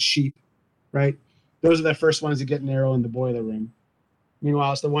 kind of like the sheep, right? Those are the first ones that get narrow in the boiler room.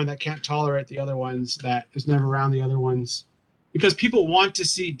 Meanwhile, it's the one that can't tolerate the other ones that is never around the other ones. Because people want to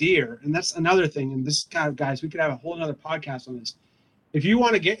see deer. And that's another thing. And this kind of, guys, we could have a whole other podcast on this. If you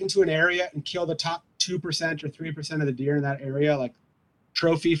want to get into an area and kill the top 2% or 3% of the deer in that area, like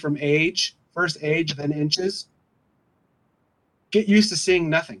trophy from age, first age, then inches, get used to seeing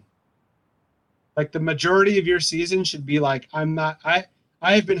nothing. Like the majority of your season should be like, I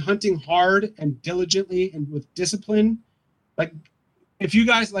have been hunting hard and diligently and with discipline. Like, if you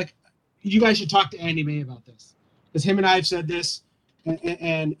guys should talk to Andy May about this, because him and I have said this,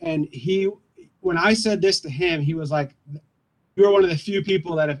 and he, when I said this to him, he was like, "You're one of the few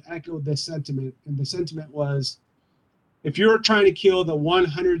people that have echoed this sentiment." And the sentiment was, if you're trying to kill the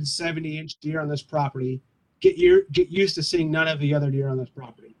 170-inch deer on this property, get used to seeing none of the other deer on this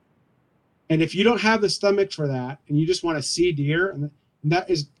property. And if you don't have the stomach for that, and you just want to see deer, and that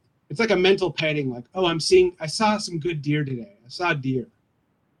is, it's like a mental petting, like, oh, I saw some good deer today. I saw deer.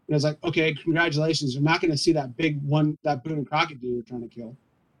 And it's like, okay, congratulations. You're not going to see that big one, that Boone and Crockett deer you're trying to kill.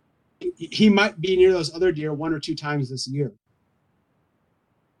 He might be near those other deer 1 or 2 times this year.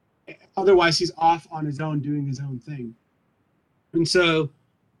 Otherwise, he's off on his own, doing his own thing. And so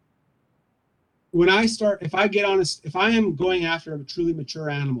when I start, if I am going after a truly mature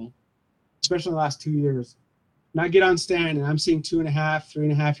animal, especially in the last 2 years, and I get on stand and I'm seeing 2.5,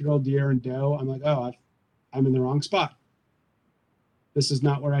 3.5-year-old deer and doe, I'm like, oh, I'm in the wrong spot. This is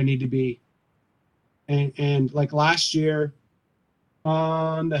not where I need to be. And like last year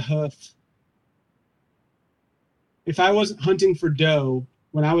on the hoof, if I wasn't hunting for doe,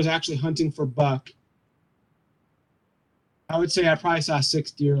 when I was actually hunting for buck, I would say I probably saw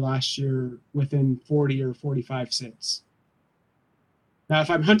 6 deer last year within 40 or 45 sits. Now, if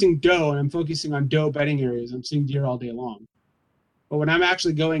I'm hunting doe and I'm focusing on doe bedding areas, I'm seeing deer all day long. But when I'm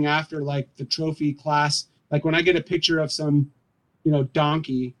actually going after like the trophy class, like when I get a picture of some,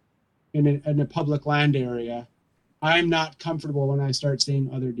 donkey in a public land area, I'm not comfortable when I start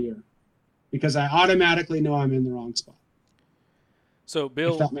seeing other deer because I automatically know I'm in the wrong spot. So,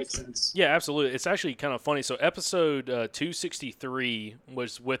 Bill, if that makes sense. Yeah, absolutely. It's actually kind of funny. So, episode 263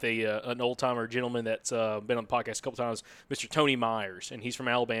 was with an old timer gentleman that's been on the podcast a couple times, Mr. Tony Myers, and he's from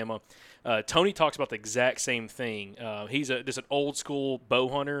Alabama. Tony talks about the exact same thing. He's just an old school bow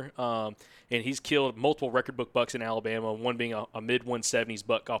hunter, and he's killed multiple record book bucks in Alabama. One being a mid 170s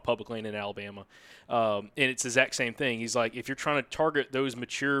buck off public land in Alabama, and it's the exact same thing. He's like, if you're trying to target those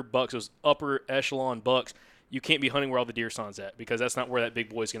mature bucks, those upper echelon bucks, you can't be hunting where all the deer sign's at because that's not where that big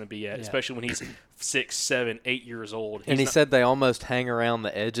boy's going to be at, especially when he's 6, 7, 8 years old. And he said they almost hang around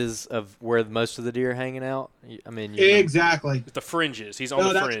the edges of where most of the deer are hanging out. I mean, exactly. The fringes. He's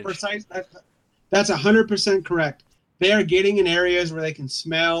on the fringe. Precise. That's 100% correct. They are getting in areas where they can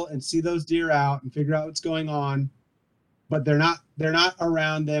smell and see those deer out and figure out what's going on, but they're not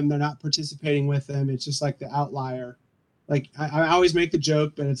around them. They're not participating with them. It's just like the outlier. Like I always make the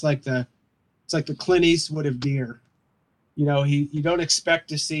joke, but it's like the Clint Eastwood of deer. You don't expect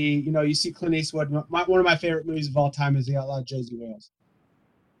to see, you see Clint Eastwood. One of my favorite movies of all time is The Outlaw Josie Wales.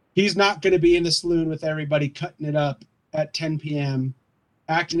 He's not going to be in the saloon with everybody cutting it up at 10 p.m.,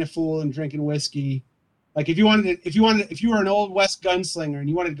 acting a fool and drinking whiskey. Like if you were an old West gunslinger and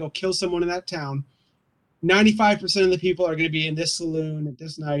you wanted to go kill someone in that town, 95% of the people are going to be in this saloon at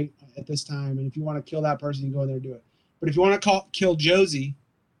this night, at this time. And if you want to kill that person, you go in there and do it. But if you want to kill Josie,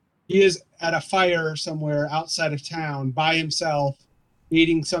 he is at a fire somewhere outside of town by himself,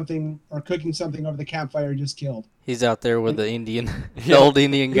 eating something or cooking something over the campfire he just killed. He's out there with the old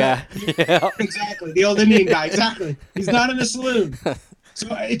Indian guy. Yeah, exactly. The old Indian guy. Exactly. He's not in the saloon. So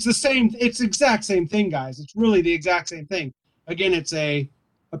it's the exact same thing, guys. It's really the exact same thing. Again, it's a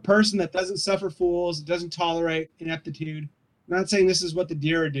person that doesn't suffer fools, doesn't tolerate ineptitude. I'm not saying this is what the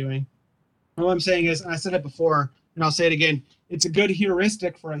deer are doing. All I'm saying is, and I said it before, and I'll say it again, it's a good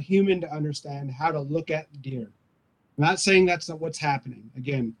heuristic for a human to understand how to look at deer. I'm not saying that's not what's happening.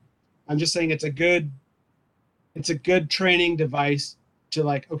 Again, I'm just saying it's a good training device to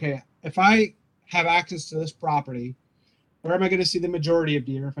like, okay, if I have access to this property, where am I going to see the majority of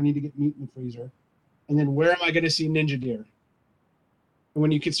deer if I need to get meat in the freezer? And then where am I going to see ninja deer? And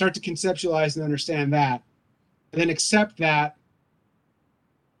when you can start to conceptualize and understand that, and then accept that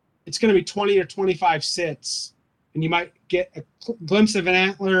it's going to be 20 or 25 sits, and you might get a glimpse of an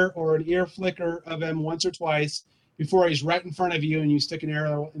antler or an ear flicker of him once or twice before he's right in front of you and you stick an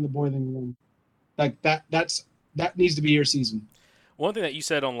arrow in the boiling room. Like that needs to be your season. One thing that you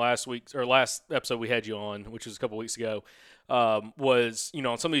said on last episode we had you on, which was a couple weeks ago, was,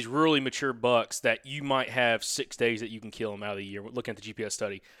 on some of these really mature bucks that you might have 6 days that you can kill them out of the year. We're looking at the GPS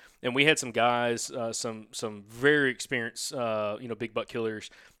study. And we had some guys, some very experienced, big buck killers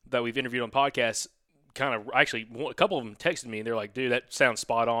that we've interviewed on podcasts. Kind of actually, a couple of them texted me and they're like, dude, that sounds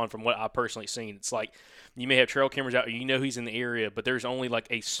spot on from what I've personally seen. It's like you may have trail cameras out, he's in the area, but there's only like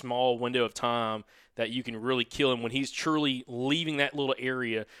a small window of time that you can really kill him when he's truly leaving that little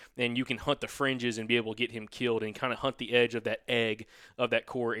area, and you can hunt the fringes and be able to get him killed and kind of hunt the edge of that egg of that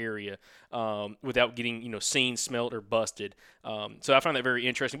core area without getting seen, smelled, or busted. So I find that very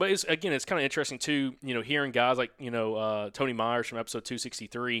interesting. But it's kind of interesting too, hearing guys like Tony Myers from episode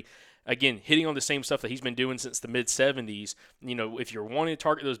 263. Again, hitting on the same stuff that he's been doing since the mid-'70s. If you're wanting to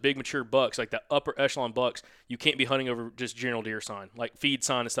target those big mature bucks, like the upper echelon bucks, you can't be hunting over just general deer sign, like feed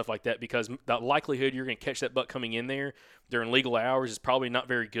sign and stuff like that, because the likelihood you're going to catch that buck coming in there during legal hours is probably not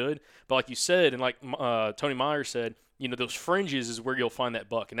very good. But like you said, and like Tony Myers said, those fringes is where you'll find that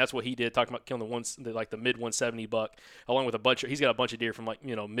buck, and that's what he did. Talking about killing the mid 170 buck, along with he's got a bunch of deer from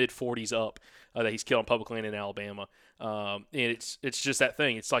mid 40s up that he's killed on public land in Alabama. And it's just that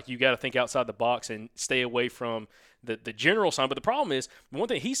thing. It's like you got to think outside the box and stay away from the general sign. But the problem is, one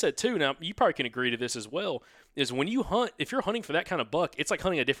thing he said too. Now you probably can agree to this as well. Is when you hunt, if you're hunting for that kind of buck, it's like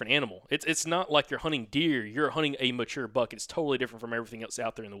hunting a different animal. It's not like you're hunting deer. You're hunting a mature buck. It's totally different from everything else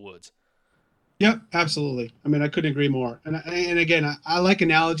out there in the woods. Yep, absolutely. I mean, I couldn't agree more. And again, I like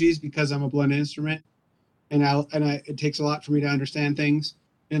analogies because I'm a blunt instrument, and it takes a lot for me to understand things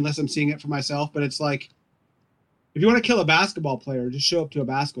unless I'm seeing it for myself. But it's like, if you want to kill a basketball player, just show up to a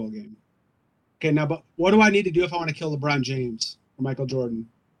basketball game. Okay, now, but what do I need to do if I want to kill LeBron James or Michael Jordan?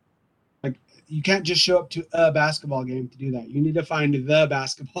 Like, you can't just show up to a basketball game to do that. You need to find the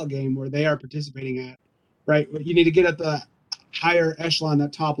basketball game where they are participating at, right? You need to get at the higher echelon,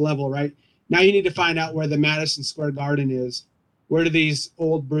 that top level, right? Now you need to find out where the Madison Square Garden is. Where do these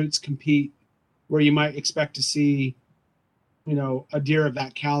old brutes compete where you might expect to see, a deer of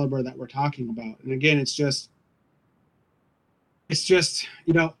that caliber that we're talking about? And again, it's just,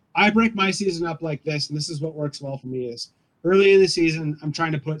 I break my season up like this, and this is what works well for me is early in the season, I'm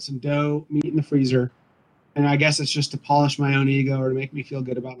trying to put some doe meat in the freezer. And I guess it's just to polish my own ego or to make me feel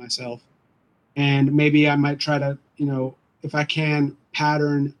good about myself. And maybe I might try to, if I can,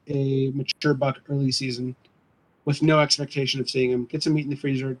 pattern a mature buck early season with no expectation of seeing him, get some meat in the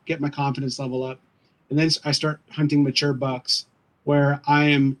freezer, get my confidence level up. And then I start hunting mature bucks where I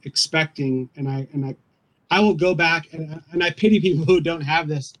am expecting, and I will go back and I pity people who don't have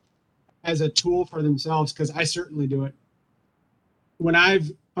this as a tool for themselves, because I certainly do it. When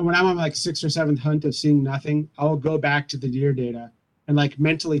I'm on like 6th or 7th hunt of seeing nothing, I'll go back to the deer data and like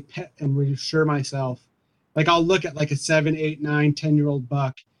mentally pet and reassure myself. Like I'll look at like a 7, 8, 9, 10-year-old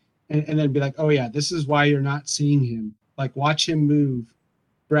buck and then be like, oh yeah, this is why you're not seeing him. Like watch him move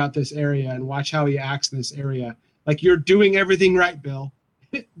throughout this area and watch how he acts in this area. Like you're doing everything right, Bill.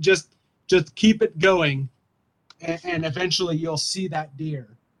 just keep it going. And eventually you'll see that deer,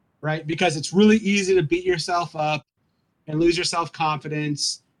 right? Because it's really easy to beat yourself up and lose your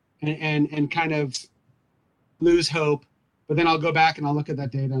self-confidence and kind of lose hope. But then I'll go back and I'll look at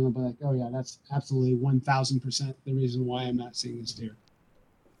that data and I'll be like, oh yeah, that's absolutely 1,000% the reason why I'm not seeing this deer.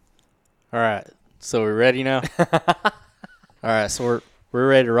 All right, so we're ready now. All right, so we're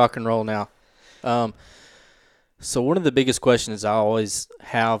ready to rock and roll now. So one of the biggest questions I always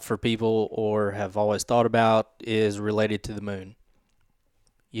have for people or have always thought about is related to the moon.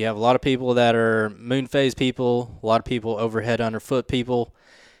 You have a lot of people that are moon phase people, a lot of people overhead underfoot people,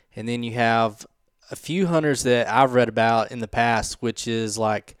 and then you have a few hunters that I've read about in the past, which is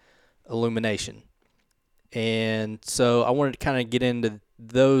like illumination. And so I wanted to kind of get into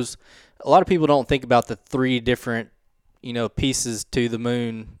those. A lot of people don't think about the 3 different, pieces to the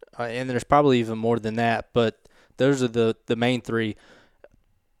moon, and there's probably even more than that, but those are the main 3.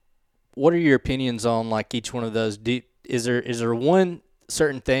 What are your opinions on like each one of those? Is there one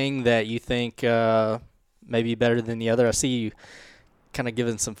certain thing that you think may be better than the other? I see you kind of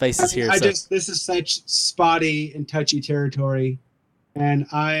giving some faces here. This is such spotty and touchy territory, and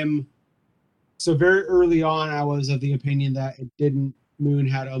so very early on I was of the opinion that moon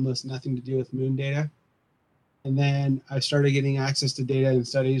had almost nothing to do with moon data, and then I started getting access to data and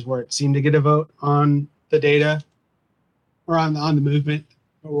studies where it seemed to get a vote on the data or on the movement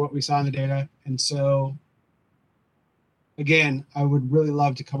or what we saw in the data. And so again, I would really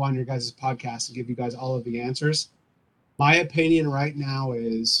love to come on your guys' podcast and give you guys all of the answers. My opinion right now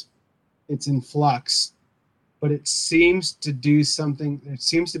is it's in flux, but it seems to do something. It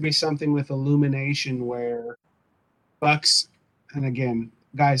seems to be something with illumination where bucks, and again,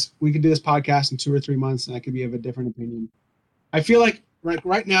 guys, we could do this podcast in 2 or 3 months and I could be of a different opinion. I feel like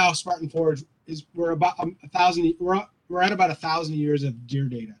right now, Spartan Forge we're about 1,000. We're at about 1,000 years of deer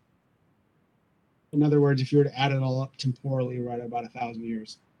data. In other words, if you were to add it all up temporally, we're at about 1,000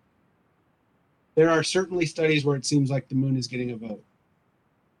 years. There are certainly studies where it seems like the moon is getting a vote.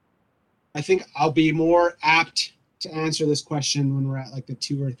 I think I'll be more apt to answer this question when we're at like the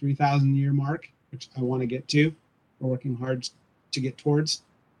 2,000 or 3,000 year mark, which I want to get to. We're working hard to get towards.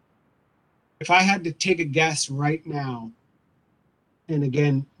 If I had to take a guess right now, and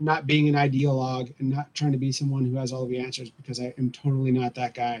again, not being an ideologue and not trying to be someone who has all the answers, because I am totally not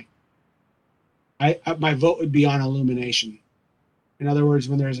that guy, my vote would be on illumination. In other words,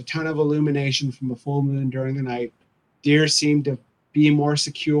 when there's a ton of illumination from a full moon during the night, deer seem to be more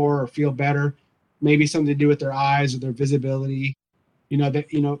secure or feel better. Maybe something to do with their eyes or their visibility.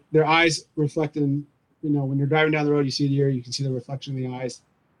 Their eyes reflect in, when you're driving down the road, you see a deer, you can see the reflection in the eyes.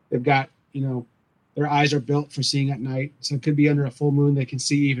 They've got, their eyes are built for seeing at night. So it could be under a full moon, they can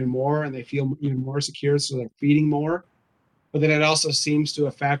see even more and they feel even more secure, so they're feeding more. But then it also seems to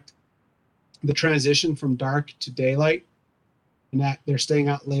affect the transition from dark to daylight, and that they're staying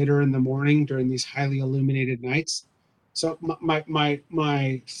out later in the morning during these highly illuminated nights. So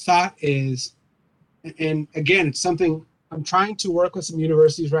my thought is, and again, it's something I'm trying to work with some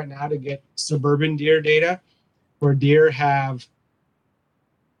universities right now to get suburban deer data, where deer have,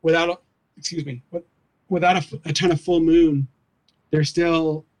 without a ton of full moon, they're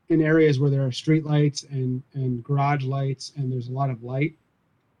still in areas where there are street lights and garage lights, and there's a lot of light.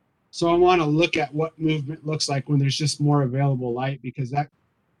 So I want to look at what movement looks like when there's just more available light, because that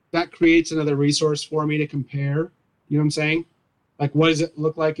creates another resource for me to compare. You know what I'm saying? Like, what does it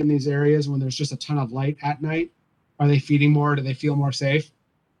look like in these areas when there's just a ton of light at night? Are they feeding more? Do they feel more safe?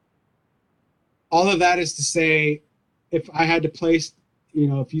 All of that is to say, if I had to place,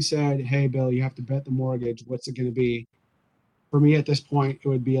 if you said, hey, Bill, you have to bet the mortgage, what's it going to be? For me at this point, it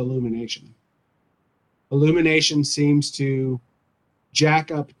would be illumination. Illumination seems to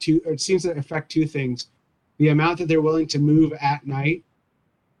it seems to affect two things: the amount that they're willing to move at night,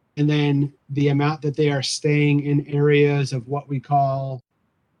 and then the amount that they are staying in areas of what we call,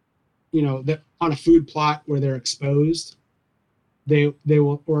 that on a food plot where they're exposed. They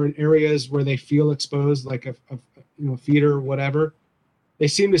will, or in areas where they feel exposed, like a feeder or whatever. They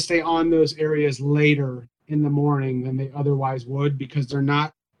seem to stay on those areas later in the morning than they otherwise would, because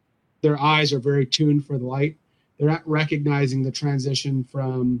their eyes are very tuned for the light. They're not recognizing the transition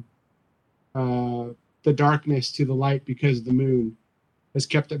from the darkness to the light, because the moon has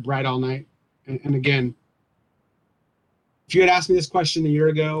kept it bright all night. And again, if you had asked me this question a year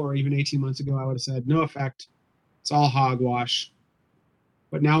ago or even 18 months ago, I would have said, no effect. It's all hogwash.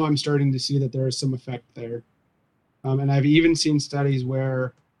 But now I'm starting to see that there is some effect there. And I've even seen studies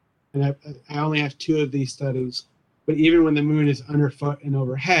where, and I only have 2 of these studies, but even when the moon is underfoot and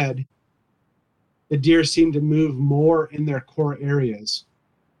overhead, the deer seem to move more in their core areas.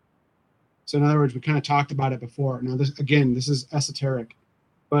 So in other words, we kind of talked about it before. Now, this is esoteric,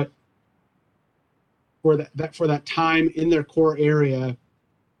 but for that time in their core area,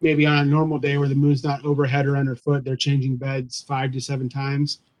 maybe on a normal day where the moon's not overhead or underfoot, they're changing beds 5 to 7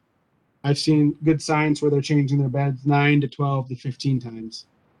 times. I've seen good signs where they're changing their beds 9 to 12 to 15 times.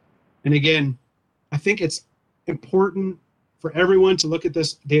 And again, I think it's important for everyone to look at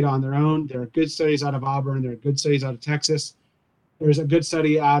this data on their own. There are good studies out of Auburn. There are good studies out of Texas. There's a good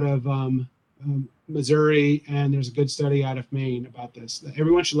study out of Missouri, and there's a good study out of Maine about this.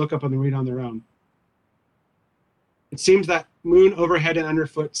 Everyone should look up and read on their own. It seems that moon overhead and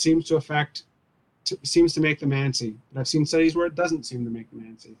underfoot seems to make them antsy. But I've seen studies where it doesn't seem to make them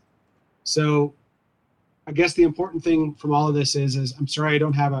antsy. So I guess the important thing from all of this is I'm sorry I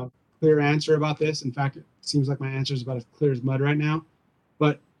don't have a clear answer about this. In fact, it seems like my answer is about as clear as mud right now.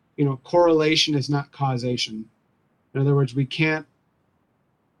 But, correlation is not causation. In other words, we can't.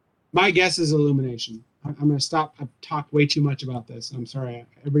 My guess is illumination. I'm going to stop. I've talked way too much about this. I'm sorry.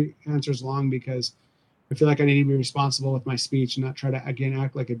 Every answer is long because I feel like I need to be responsible with my speech and not try to, again,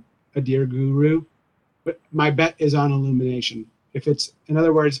 act like a deer guru. But my bet is on illumination. In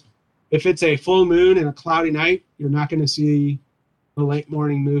other words, if it's a full moon and a cloudy night, you're not going to see the late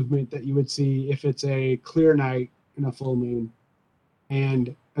morning movement that you would see if it's a clear night and a full moon.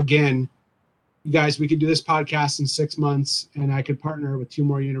 And again, you guys, we could do this podcast in 6 months, and I could partner with 2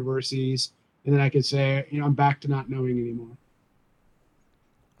 more universities, and then I could say, I'm back to not knowing anymore.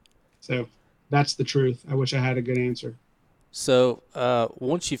 So that's the truth. I wish I had a good answer. So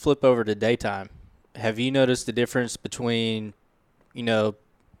once you flip over to daytime, have you noticed the difference between,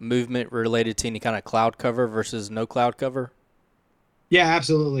 movement related to any kind of cloud cover versus no cloud cover? Yeah,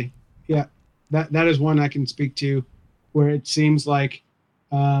 absolutely. Yeah, that is one I can speak to, where it seems like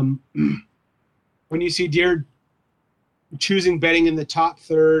when you see deer choosing bedding in the top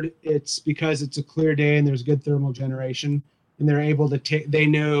third, it's because it's a clear day and there's good thermal generation, and they're able to they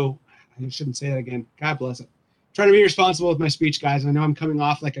know. I shouldn't say that again. God bless it. I'm trying to be responsible with my speech, guys. I know I'm coming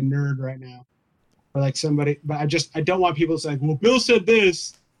off like a nerd right now, or like somebody, but I don't want people to say, well, Bill said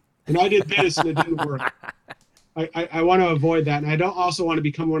this and I did this and it didn't work. I want to avoid that. And I don't also want to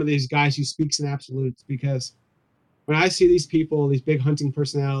become one of these guys who speaks in absolutes, because when I see these people, these big hunting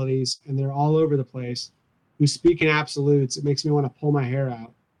personalities, and they're all over the place, who speak in absolutes, it makes me want to pull my hair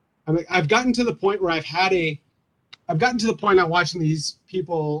out. I've gotten to the point where I've gotten to the point on watching these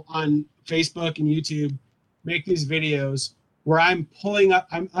people on Facebook and YouTube make these videos where I'm pulling up,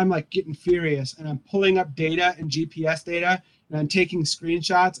 I'm like getting furious, and I'm pulling up data and GPS data, and I'm taking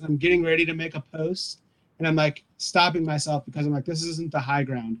screenshots, and I'm getting ready to make a post, and I'm like stopping myself because I'm like, this isn't the high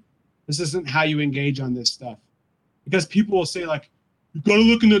ground. This isn't how you engage on this stuff. Because people will say, like, you got to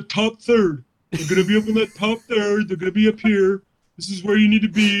look in the top third. They're going to be up in that top third. They're going to be up here. This is where you need to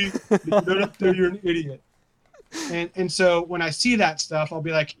be. If you're not up there, you're an idiot. And so when I see that stuff, I'll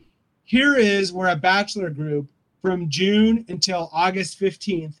be like, here is where a bachelor group from June until August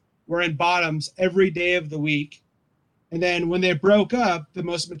 15th were in bottoms every day of the week. And then when they broke up, the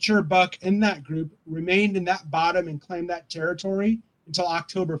most mature buck in that group remained in that bottom and claimed that territory until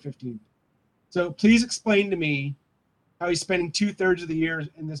October 15th. So please explain to me how he's spending 2/3 of the year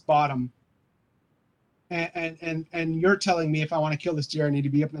in this bottom. And you're telling me if I want to kill this deer, I need to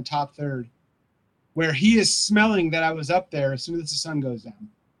be up in the top third, where he is smelling that I was up there as soon as the sun goes down.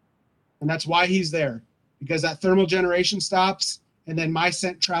 And that's why he's there, because that thermal generation stops, and then my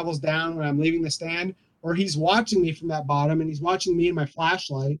scent travels down when I'm leaving the stand, or he's watching me from that bottom, and he's watching me in my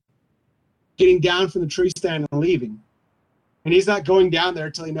flashlight getting down from the tree stand and leaving. And he's not going down there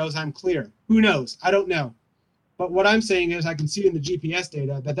until he knows I'm clear. Who knows? I don't know. But what I'm saying is I can see in the GPS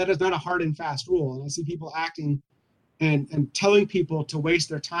data that is not a hard and fast rule. And I see people acting and telling people to waste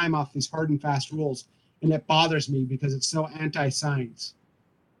their time off these hard and fast rules. And it bothers me because it's so anti-science.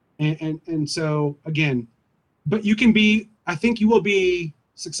 And so, again, but you can be, I think you will be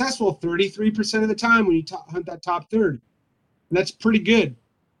successful 33% of the time when you hunt that top third. And that's pretty good.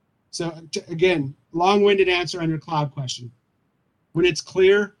 So, again, long-winded answer on your cloud question. When it's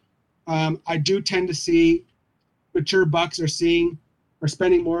clear, I do tend to see mature bucks are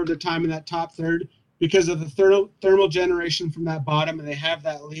spending more of their time in that top third because of the thermal generation from that bottom, and they have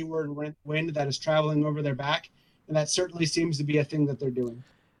that leeward wind that is traveling over their back, and that certainly seems to be a thing that they're doing.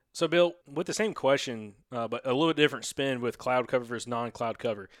 So, Bill, with the same question, but a little different spin with cloud cover versus non-cloud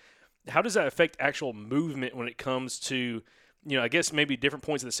cover, how does that affect actual movement when it comes to, I guess maybe different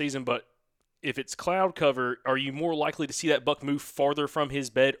points of the season, but if it's cloud cover, are you more likely to see that buck move farther from his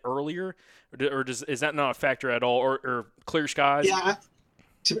bed earlier, or is that not a factor at all, or clear skies? Yeah,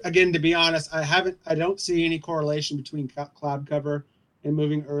 to be honest, I don't see any correlation between cloud cover and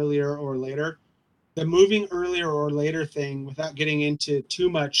moving earlier or later. The moving earlier or later thing, without getting into too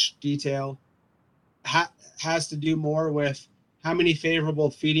much detail, has to do more with how many favorable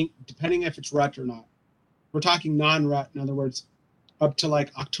feeding, depending if it's rut or not. We're talking non-rut, in other words, up to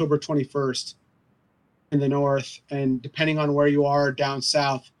like October 21st in the north, and depending on where you are down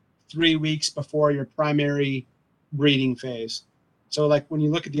south, 3 weeks before your primary breeding phase. So like when you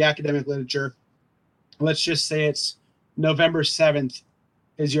look at the academic literature, let's just say it's November 7th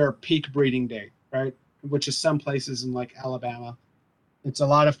is your peak breeding date, right? Which is some places in like Alabama. It's a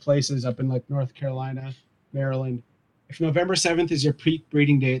lot of places up in like North Carolina, Maryland. If November 7th is your peak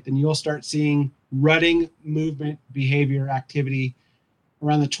breeding date, then you'll start seeing rutting movement, behavior, activity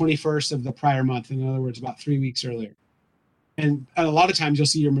around the 21st of the prior month. In other words, about 3 weeks earlier. And a lot of times you'll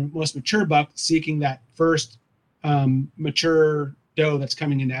see your most mature buck seeking that first mature doe that's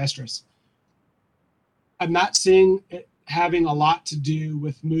coming into estrus. I'm not seeing it having a lot to do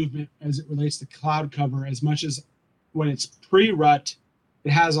with movement as it relates to cloud cover, as much as when it's pre-rut,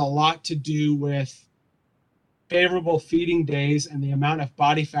 it has a lot to do with favorable feeding days and the amount of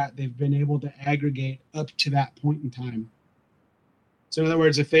body fat they've been able to aggregate up to that point in time. So in other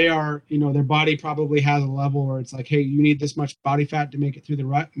words, if they are, their body probably has a level where it's like, hey, you need this much body fat to make it through the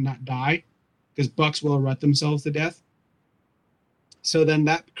rut and not die, because bucks will rut themselves to death. So then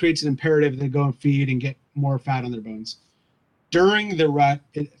that creates an imperative to go and feed and get more fat on their bones. During the rut,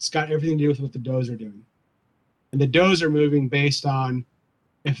 it's got everything to do with what the does are doing. And the does are moving based on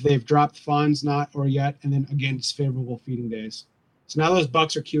if they've dropped fawns not or yet, and then again, it's favorable feeding days. So now those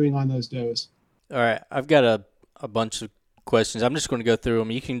bucks are queuing on those does. All right, I've got a bunch of questions. I'm just going to go through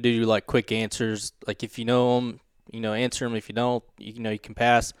them. You can do like quick answers. Like if you know them, answer them. If you don't, you can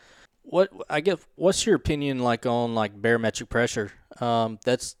pass. What's your opinion like on like barometric pressure?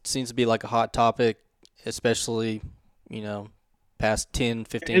 That seems to be like a hot topic, especially, past 10,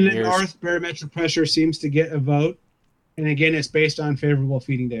 15 years. In the north, barometric pressure seems to get a vote. And again, it's based on favorable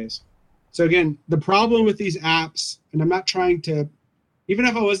feeding days. So again, the problem with these apps, and I'm not trying to, even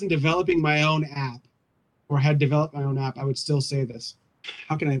if I wasn't developing my own app or had developed my own app, I would still say this.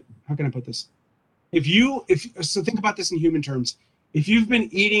 How can I put this? So think about this in human terms. If you've been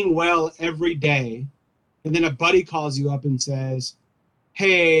eating well every day, and then a buddy calls you up and says,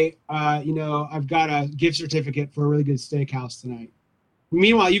 hey, I've got a gift certificate for a really good steakhouse tonight.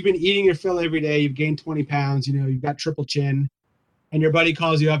 Meanwhile, you've been eating your fill every day. You've gained 20 pounds. You've got triple chin. And your buddy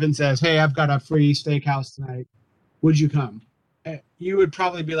calls you up and says, hey, I've got a free steakhouse tonight. Would you come? You would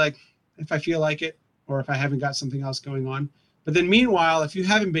probably be like, if I feel like it, or if I haven't got something else going on. But then meanwhile, if you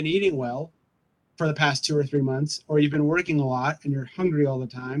haven't been eating well, for the past 2 or 3 months, or you've been working a lot and you're hungry all the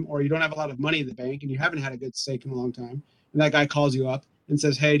time, or you don't have a lot of money in the bank and you haven't had a good steak in a long time, and that guy calls you up and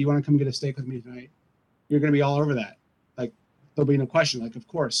says, hey, do you want to come get a steak with me tonight? You're going to be all over that. Like, there'll be no question, like, of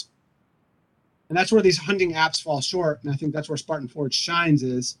course. And that's where these hunting apps fall short, and I think that's where Spartan Forge shines,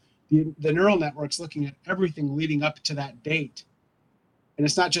 is the neural network's looking at everything leading up to that date. And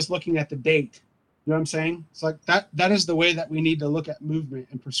it's not just looking at the date. You know what I'm saying? It's like that is the way that we need to look at movement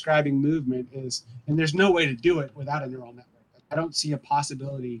and prescribing movement is, and there's no way to do it without a neural network. I don't see a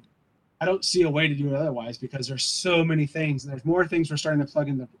possibility. I don't see a way to do it otherwise, because there's so many things. And there's more things we're starting to plug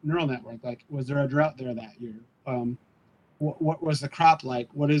in the neural network. Like, was there a drought there that year? What was the crop like?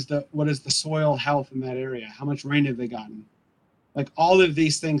 What is the soil health in that area? How much rain have they gotten? Like, all of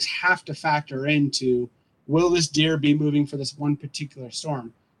these things have to factor into, will this deer be moving for this one particular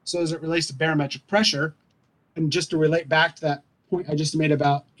storm? So as it relates to barometric pressure, and just to relate back to that point I just made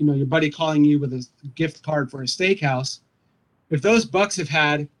about, your buddy calling you with a gift card for a steakhouse, if those bucks have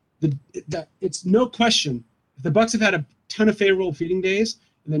had it's no question, if the bucks have had a ton of favorable feeding days,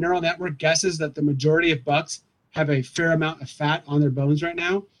 and the neural network guesses that the majority of bucks have a fair amount of fat on their bones right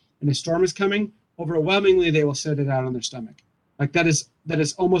now, and a storm is coming, overwhelmingly they will sit it out on their stomach. Like, that is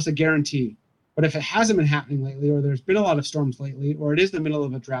almost a guarantee. But if it hasn't been happening lately, or there's been a lot of storms lately, or it is the middle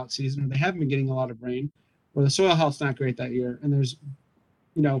of a drought season, or they haven't been getting a lot of rain, or the soil health's not great that year, and there's,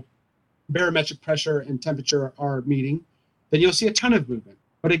 barometric pressure and temperature are meeting, then you'll see a ton of movement.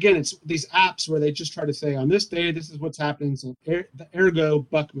 But again, it's these apps where they just try to say, on this day, this is what's happening. So the ergo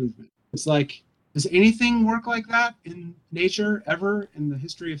buck movement. It's like, does anything work like that in nature ever in the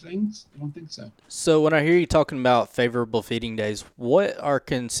history of things? I don't think so. So when I hear you talking about favorable feeding days, what are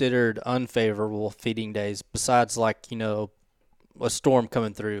considered unfavorable feeding days besides, like, a storm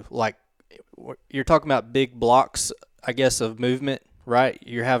coming through? Like, you're talking about big blocks, I guess, of movement, right?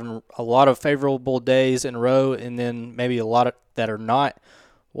 You're having a lot of favorable days in a row, and then maybe a lot of that are not.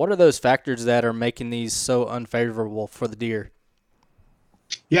 What are those factors that are making these so unfavorable for the deer?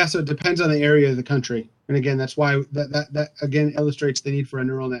 Yeah, so it depends on the area of the country. And again, that's why that again illustrates the need for a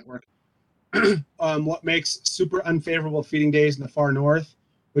neural network. What makes super unfavorable feeding days in the far north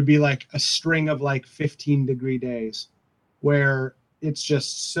would be like a string of like 15-degree days where it's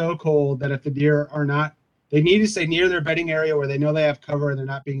just so cold that if the deer are not, they need to stay near their bedding area where they know they have cover and they're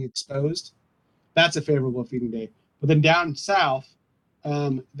not being exposed. That's a favorable feeding day. But then down south,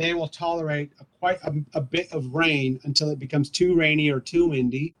 they will tolerate quite a bit of rain until it becomes too rainy or too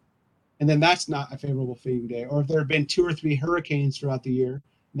windy, and then that's not a favorable feeding day. Or if there have been 2 or 3 hurricanes throughout the year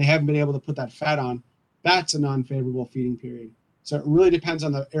and they haven't been able to put that fat on, that's a non-favorable feeding period. So it really depends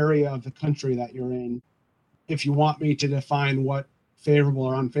on the area of the country that you're in if you want me to define what favorable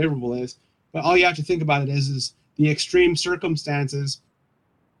or unfavorable is. But all you have to think about it is the extreme circumstances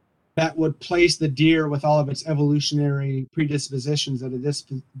that would place the deer with all of its evolutionary predispositions at a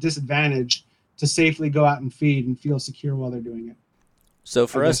disadvantage to safely go out and feed and feel secure while they're doing it. So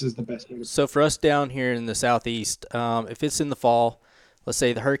for us, is the best way to so for us down here in the southeast, if it's in the fall, let's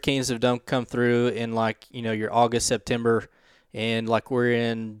say the hurricanes have come through in like your August, September, and like we're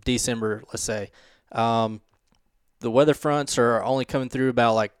in December, let's say, the weather fronts are only coming through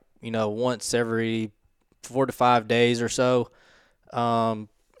about like once every 4 to 5 days or so.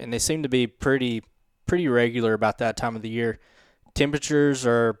 And they seem to be pretty regular about that time of the year. Temperatures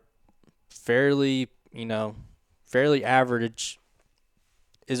are fairly average.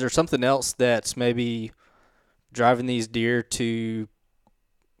 Is there something else that's maybe driving these deer to,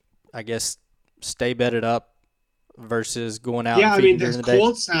 I guess, stay bedded up versus going out and feeding during the day? Yeah,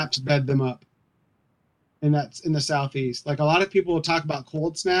 cold snaps bed them up. And that's in the southeast. Like, a lot of people will talk about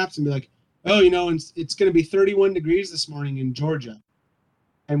cold snaps and be like, oh, it's going to be 31 degrees this morning in Georgia.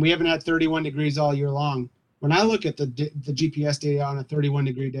 And we haven't had 31 degrees all year long. When I look at the GPS data on a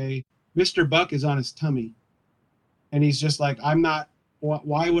 31-degree day, Mr. Buck is on his tummy. And he's just like,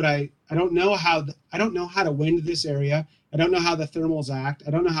 why would I don't know how to wind this area. I don't know how the thermals act.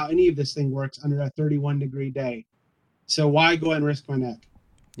 I don't know how any of this thing works under a 31-degree day. So why go and risk my neck?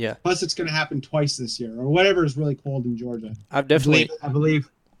 Yeah. Plus, it's going to happen twice this year, or whatever is really cold in Georgia. I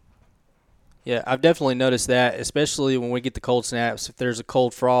believe. Yeah, I've definitely noticed that, especially when we get the cold snaps. If there's a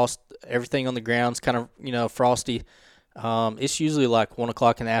cold frost, everything on the ground's kind of frosty. It's usually like 1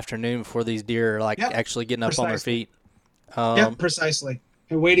 o'clock in the afternoon before these deer are actually getting up on their feet. Precisely.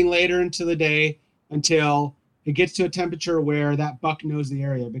 And waiting later into the day until it gets to a temperature where that buck knows the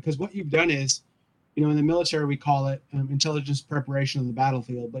area. Because what you've done is, in the military we call it intelligence preparation of the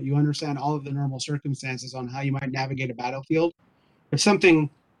battlefield, but you understand all of the normal circumstances on how you might navigate a battlefield. If something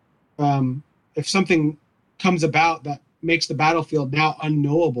comes about that makes the battlefield now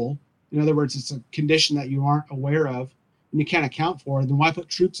unknowable, In other words, it's a condition that you aren't aware of and you can't account for, then why put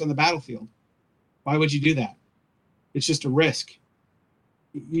troops on the battlefield? Why would you do that? It's just a risk.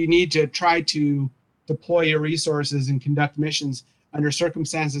 You need to try to deploy your resources and conduct missions under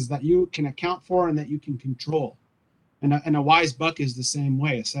circumstances that you can account for and that you can control. And a wise buck is the same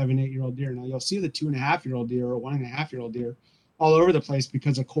way, a 7-8-year-old deer. Now, you'll see the 2.5-year-old deer or 1.5-year-old deer all over the place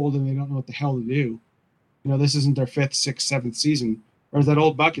because of cold and they don't know what the hell to do. This isn't their 5th, 6th, 7th season. Whereas that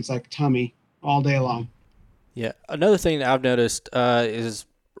old buck, it's like tummy all day long. Yeah. Another thing that I've noticed is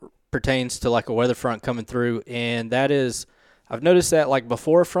pertains to like a weather front coming through, and that is I've noticed that like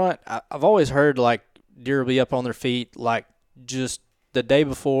before a front, I've always heard like deer will be up on their feet like just the day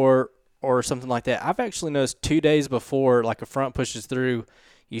before or something like that. I've actually noticed 2 days before like a front pushes through,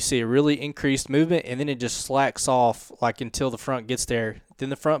 you see a really increased movement, and then it just slacks off like until the front gets there. Then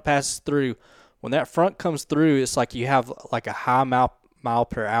the front passes through. When that front comes through, it's like you have like a high mile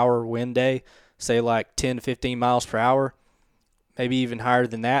per hour wind day, say like 10 to 15 miles per hour, maybe even higher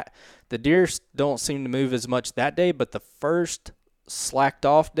than that. The deer don't seem to move as much that day, but the first slacked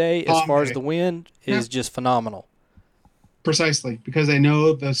off day as far as the wind is just phenomenal. Precisely, because they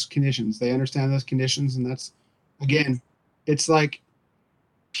know those conditions. They understand those conditions, and that's, again, it's like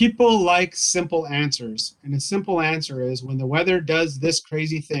people like simple answers. And a simple answer is when the weather does this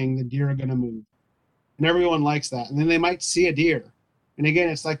crazy thing, the deer are going to move. And everyone likes that. And then they might see a deer. And again,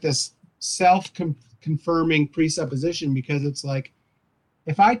 it's like this self-confirming presupposition, because it's like,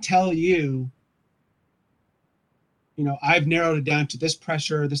 if I tell you, I've narrowed it down to this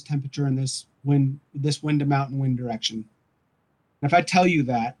pressure, this temperature, and this wind to mountain wind direction. And if I tell you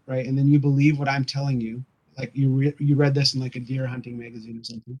that, right, and then you believe what I'm telling you, like you read this in like a deer hunting magazine or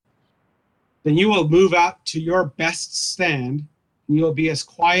something, then you will move out to your best stand, and you will be as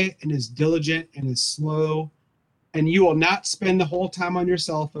quiet and as diligent and as slow, and you will not spend the whole time on your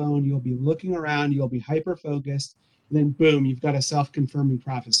cell phone. You'll be looking around, you'll be hyper-focused, and then boom, you've got a self-confirming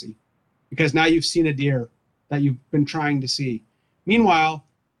prophecy, because now you've seen a deer that you've been trying to see. Meanwhile,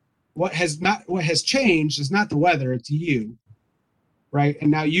 what has changed is not the weather, it's you. Right,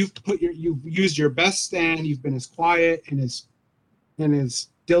 and now you've used your best stand. You've been as quiet and as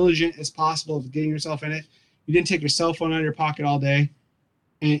diligent as possible of getting yourself in it. You didn't take your cell phone out of your pocket all day,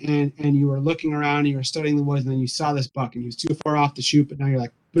 and you were looking around and you were studying the woods, and then you saw this buck and he was too far off to shoot, but now you're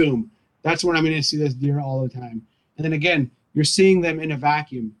like, boom, that's when I'm going to see this deer all the time. And then again, you're seeing them in a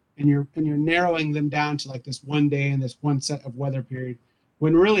vacuum, and you're narrowing them down to like this one day and this one set of weather period,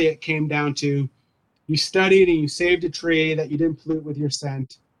 when really it came down to, you studied and you saved a tree that you didn't pollute with your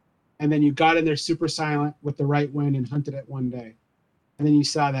scent, and then you got in there super silent with the right wind and hunted it one day, and then you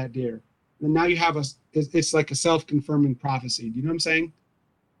saw that deer. And now you have it's like a self-confirming prophecy. Do you know what I'm saying?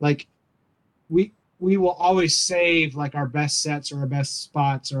 Like we will always save like our best sets or our best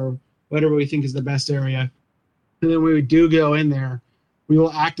spots or whatever we think is the best area, and then when we do go in there, we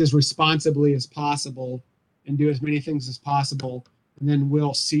will act as responsibly as possible and do as many things as possible. And then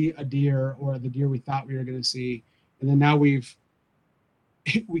we'll see a deer or the deer we thought we were going to see. And then now we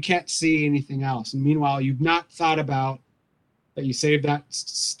can't see anything else. And meanwhile, you've not thought about that you saved that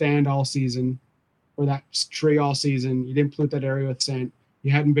stand all season or that tree all season. You didn't pollute that area with scent.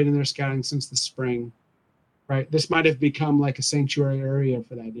 You hadn't been in there scouting since the spring, right? This might have become like a sanctuary area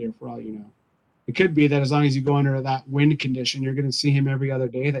for that deer, for all you know. It could be that as long as you go under that wind condition, you're going to see him every other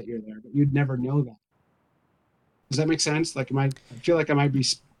day that you're there, but you'd never know that. Does that make sense? Like, I feel like I might be,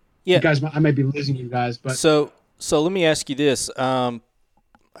 yeah. You guys, I might be losing you guys, but so let me ask you this. I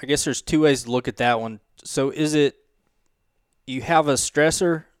guess there's two ways to look at that one. So is it you have a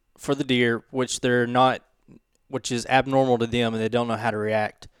stressor for the deer, which is abnormal to them and they don't know how to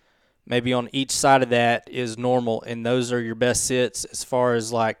react. Maybe on each side of that is normal, and those are your best sits as far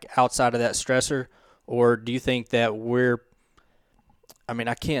as like outside of that stressor? Or do you think that I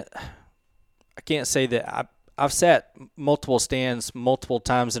can't say that I've sat multiple stands multiple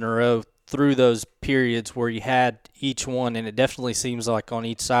times in a row through those periods where you had each one, and it definitely seems like on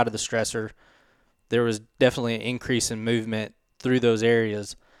each side of the stressor there was definitely an increase in movement through those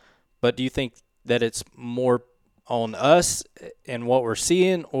areas. But do you think that it's more on us and what we're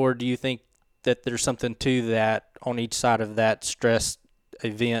seeing, or do you think that there's something to that on each side of that stress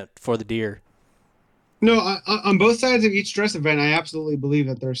event for the deer? No, on both sides of each stress event, I absolutely believe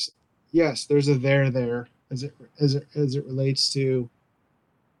that there's a there as it relates to,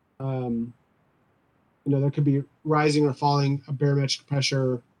 there could be rising or falling a barometric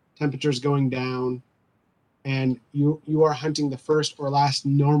pressure, temperatures going down, and you are hunting the first or last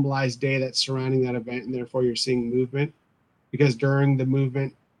normalized day that's surrounding that event, and therefore you're seeing movement, because during the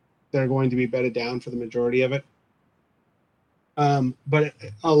movement they're going to be bedded down for the majority of it. But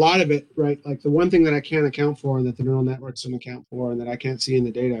a lot of it, right? Like the one thing that I can't account for and that the neural networks don't account for and that I can't see in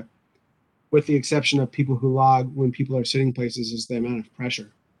the data, with the exception of people who log when people are sitting places, is the amount of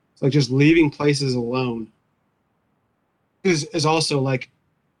pressure. It's like just leaving places alone is also like,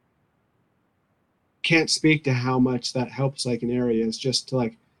 can't speak to how much that helps like in areas just to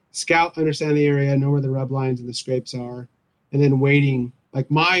like scout, understand the area, know where the rub lines and the scrapes are, and then waiting. Like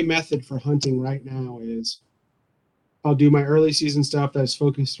my method for hunting right now is I'll do my early season stuff that's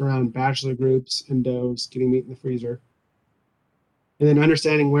focused around bachelor groups and does, getting meat in the freezer. And then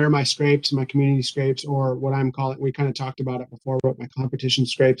understanding where my scrapes, my community scrapes, or what I'm calling, we kind of talked about it before, what my competition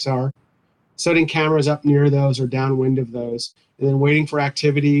scrapes are. Setting cameras up near those or downwind of those, and then waiting for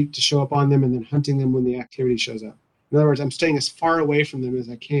activity to show up on them and then hunting them when the activity shows up. In other words, I'm staying as far away from them as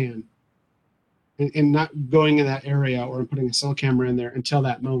I can and not going in that area or putting a cell camera in there until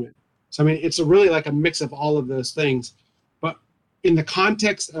that moment. So, I mean, it's really like a mix of all of those things. But in the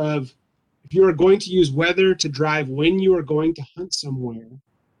context of if you are going to use weather to drive when you are going to hunt somewhere,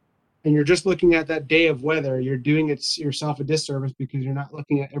 and you're just looking at that day of weather, you're doing yourself a disservice because you're not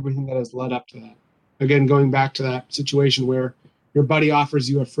looking at everything that has led up to that. Again, going back to that situation where your buddy offers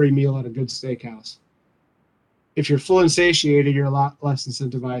you a free meal at a good steakhouse. If you're full and satiated, you're a lot less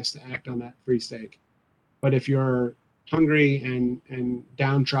incentivized to act on that free steak. But if you're hungry and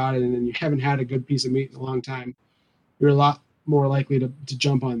downtrodden and you haven't had a good piece of meat in a long time, you're a lot more likely to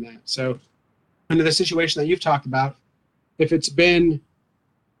jump on that. So under the situation that you've talked about, if you're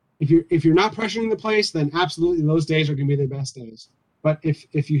not pressuring the place, then absolutely those days are going to be the best days. But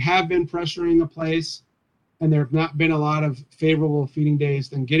if you have been pressuring a place and there have not been a lot of favorable feeding days,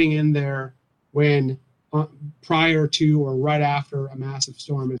 then getting in there when prior to or right after a massive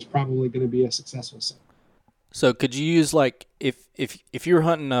storm is probably going to be a successful set. So could you use, like, if you're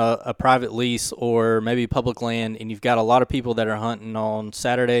hunting a private lease or maybe public land and you've got a lot of people that are hunting on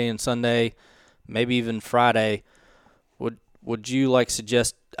Saturday and Sunday, maybe even Friday, would you like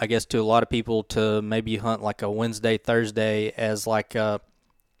suggest, I guess, to a lot of people to maybe hunt like a Wednesday, Thursday as like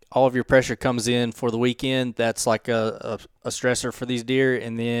all of your pressure comes in for the weekend? That's like a stressor for these deer,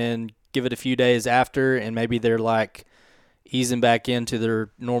 and then give it a few days after and maybe they're like easing back into their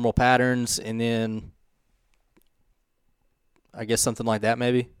normal patterns, and then I guess something like that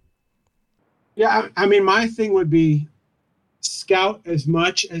maybe? Yeah, I mean, my thing would be scout as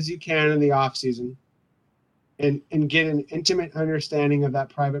much as you can in the off season and get an intimate understanding of that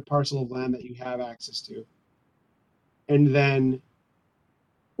private parcel of land that you have access to. And then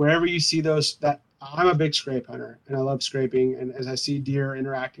wherever you see those, that I'm a big scrape hunter and I love scraping. And as I see deer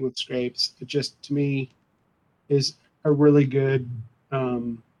interacting with scrapes, it just, to me, is a really good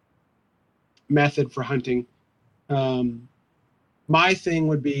method for hunting. My thing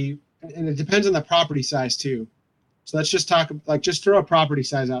would be, and it depends on the property size too. So let's just talk, like, just throw a property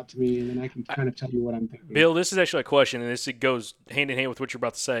size out to me, and then I can kind of tell you what I'm thinking. Bill, this is actually a question, and this goes hand in hand with what you're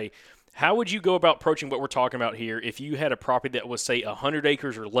about to say. How would you go about approaching what we're talking about here if you had a property that was, say, 100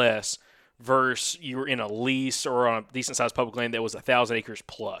 acres or less versus you were in a lease or on a decent-sized public land that was 1,000 acres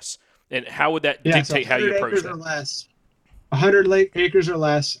plus? And how would that dictate how you approach that? 100 acres or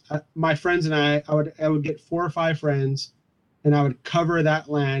less, my friends and I would get 4 or 5 friends, and I would cover that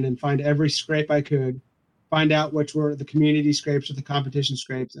land and find every scrape I could, find out which were the community scrapes or the competition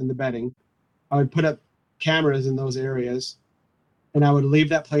scrapes and the bedding. I would put up cameras in those areas, and I would leave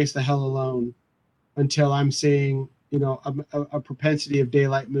that place the hell alone until I'm seeing, a propensity of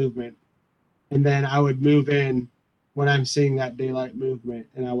daylight movement. And then I would move in when I'm seeing that daylight movement,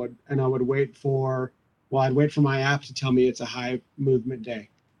 and I would wait for my app to tell me it's a high movement day,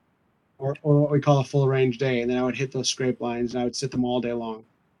 or what we call a full range day. And then I would hit those scrape lines and I would sit them all day long,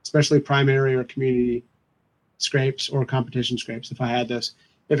 especially primary or community scrapes or competition scrapes if I had those.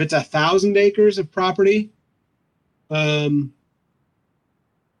 If it's 1,000 acres of property, I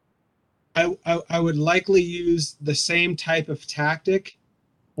would likely use the same type of tactic,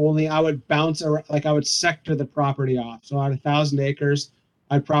 only I would bounce around, like I would sector the property off. So on 1,000 acres,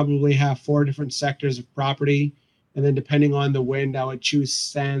 I'd probably have 4 different sectors of property, and then depending on the wind, I would choose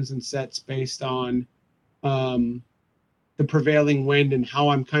stands and sets based on the prevailing wind and how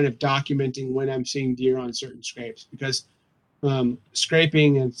I'm kind of documenting when I'm seeing deer on certain scrapes, because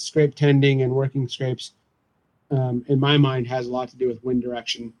scraping and scrape tending and working scrapes, in my mind, has a lot to do with wind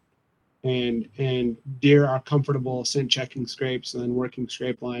direction, and deer are comfortable scent checking scrapes and then working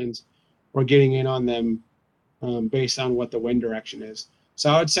scrape lines or getting in on them based on what the wind direction is. So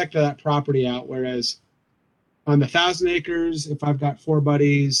I would sector that property out, whereas on the 1,000 acres, if I've got 4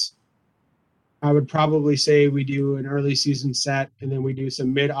 buddies, I would probably say we do an early season set, and then we do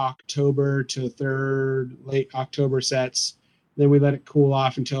some mid-October to late October sets, Then we let it cool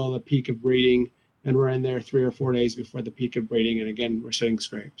off until the peak of breeding, and we're in there 3 or 4 days before the peak of breeding, and again, we're sitting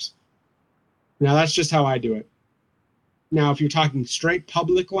scrapes. Now, that's just how I do it. Now, if you're talking straight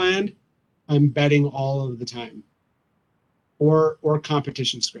public land, I'm bedding all of the time, or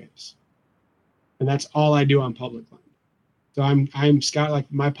competition scrapes, and that's all I do on public land. So I'm scout,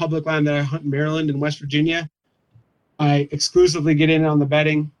 like my public land that I hunt in Maryland and West Virginia, I exclusively get in on the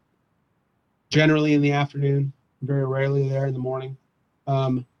bedding, generally in the afternoon, very rarely there in the morning.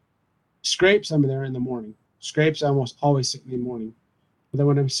 Scrapes, I'm there in the morning. Scrapes, I almost always sit in the morning. But then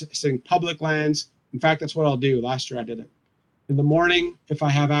when I'm sitting public lands, in fact, that's what I'll do. Last year I did it. In the morning, if I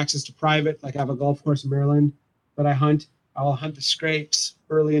have access to private, like I have a golf course in Maryland that I hunt, I'll hunt the scrapes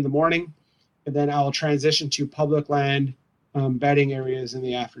early in the morning, and then I'll transition to public land bedding areas in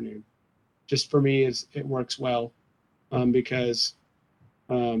the afternoon. Just for me, it works well because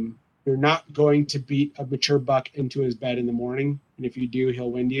you're not going to beat a mature buck into his bed in the morning, and if you do,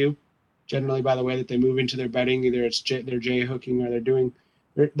 he'll wind you. Generally, by the way that they move into their bedding, either they're J hooking or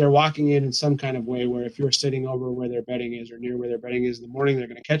they're walking in some kind of way where if you're sitting over where their bedding is or near where their bedding is in the morning, they're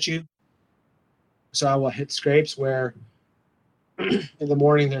going to catch you. So I will hit scrapes where in the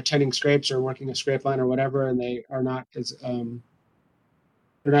morning they're tending scrapes or working a scrape line or whatever, and they are not as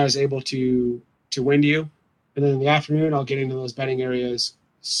they're not as able to wind you. And then in the afternoon, I'll get into those bedding areas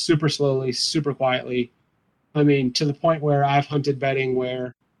super slowly, super quietly. I mean, to the point where I've hunted bedding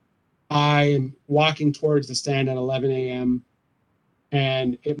where I am walking towards the stand at 11 a.m.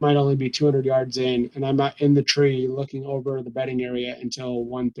 and it might only be 200 yards in, and I'm not in the tree looking over the bedding area until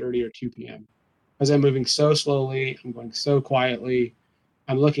 1:30 or 2 p.m. As I'm moving so slowly, I'm going so quietly.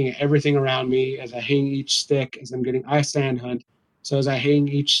 I'm looking at everything around me as I hang each stick, I stand hunt. So as I hang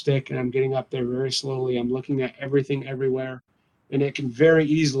each stick and I'm getting up there very slowly, I'm looking at everything everywhere. And it can very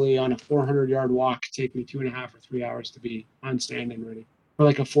easily, on a 400-yard walk, take me 2.5 or 3 hours to be on stand and ready. Or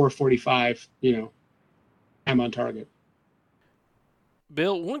like a 4:45, I'm on target.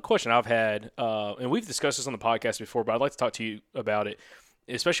 Bill, one question I've had, and we've discussed this on the podcast before, but I'd like to talk to you about it,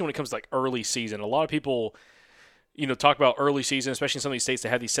 especially when it comes to like early season. A lot of people, talk about early season, especially in some of these states that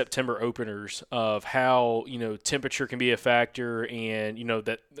have these September openers, of how, temperature can be a factor, and,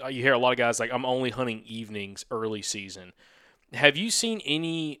 that you hear a lot of guys like, I'm only hunting evenings early season. Have you seen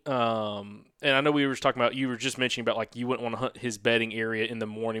any, and I know you were just mentioning about like you wouldn't want to hunt his bedding area in the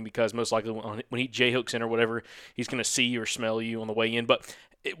morning because most likely when he J-hooks in or whatever, he's going to see or smell you on the way in. But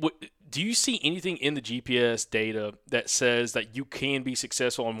do you see anything in the GPS data that says that you can be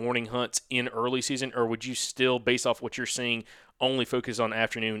successful on morning hunts in early season, or would you still, based off what you're seeing, only focus on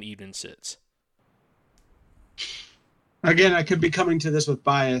afternoon and evening sits? Again, I could be coming to this with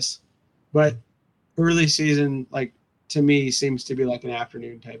bias, but early season, like, to me, seems to be like an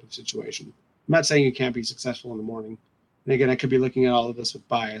afternoon type of situation. I'm not saying you can't be successful in the morning. And again, I could be looking at all of this with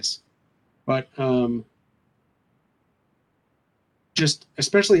bias. But just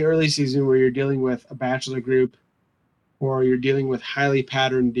especially early season where you're dealing with a bachelor group or you're dealing with highly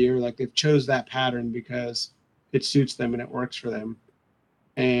patterned deer, like they've chose that pattern because it suits them and it works for them.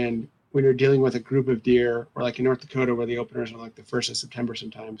 And when you're dealing with a group of deer, or like in North Dakota where the openers are like the 1st of September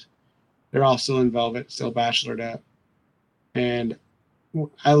sometimes, they're all still in velvet, still bachelored up. And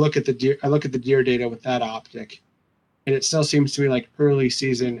I look at the deer data with that optic, and it still seems to me like early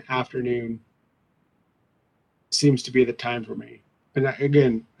season afternoon seems to be the time for me. And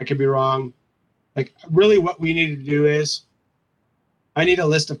again, I could be wrong. Like, really what we need to do is I need a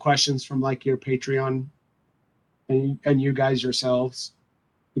list of questions from like your Patreon and you guys yourselves,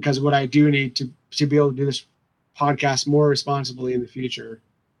 because what I do need to be able to do this podcast more responsibly in the future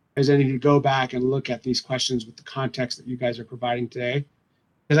is I need to go back and look at these questions with the context that you guys are providing today.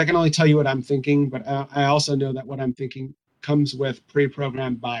 Because I can only tell you what I'm thinking, but I also know that what I'm thinking comes with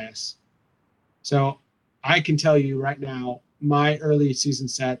pre-programmed bias. So I can tell you right now, my early season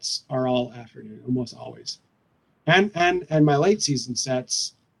sets are all afternoon, almost always. And my late season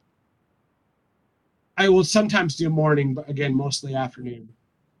sets, I will sometimes do morning, but again, mostly afternoon.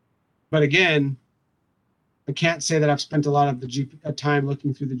 But again, I can't say that I've spent a lot of the time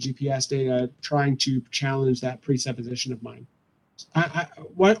looking through the GPS data trying to challenge that presupposition of mine.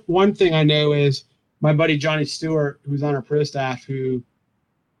 One thing I know is my buddy Johnny Stewart, who's on our pro staff, who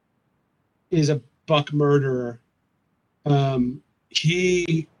is a buck murderer.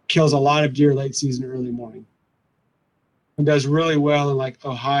 He kills a lot of deer late season, early morning, and does really well in like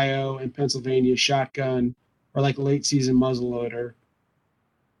Ohio and Pennsylvania shotgun or like late season muzzleloader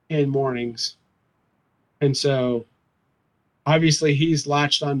in mornings. And so obviously he's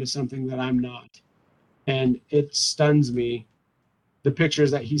latched onto something that I'm not. And it stuns me. The pictures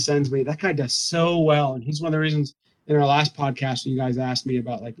that he sends me, that guy does so well. And he's one of the reasons in our last podcast, you guys asked me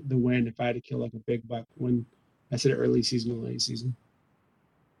about like the wind, if I had to kill like a big buck, when I said early season or late season.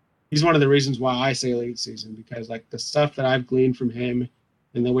 He's one of the reasons why I say late season, because like the stuff that I've gleaned from him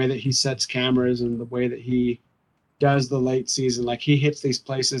and the way that he sets cameras and the way that he does the late season, like he hits these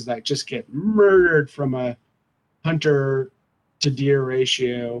places that just get murdered from a hunter to deer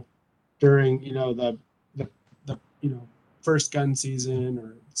ratio during, the first gun season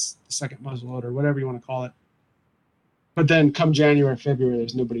or the second muzzleloader, or whatever you want to call it. But then come January, February,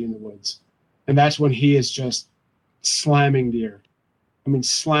 there's nobody in the woods. And that's when he is just slamming deer.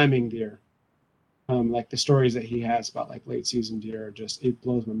 Slamming deer. Like the stories that he has about like late season deer are just, it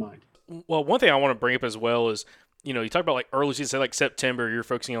blows my mind. Well, one thing I want to bring up as well is, you talk about like early season, say like September, you're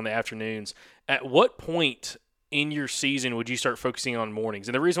focusing on the afternoons. At what point in your season would you start focusing on mornings?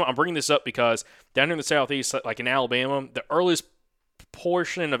 And the reason why I'm bringing this up, because down here in the Southeast, like in Alabama, the earliest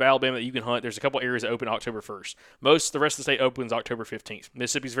portion of Alabama that you can hunt, there's a couple areas that open October 1st. The rest of the state opens October 15th.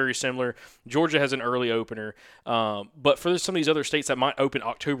 Mississippi's very similar. Georgia has an early opener. But for some of these other states that might open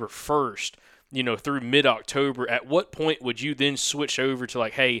October 1st, through mid-October, at what point would you then switch over to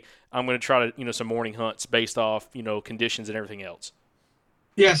like, hey, I'm going to try to, some morning hunts based off, conditions and everything else?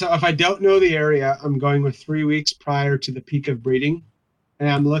 Yeah, so if I don't know the area, I'm going with 3 weeks prior to the peak of breeding, and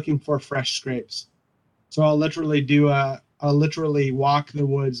I'm looking for fresh scrapes. So I'll literally walk the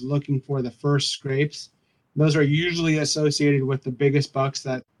woods looking for the first scrapes. Those are usually associated with the biggest bucks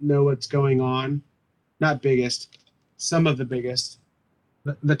that know what's going on. Not biggest, some of the biggest.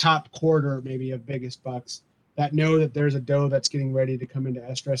 The top quarter maybe of biggest bucks that know that there's a doe that's getting ready to come into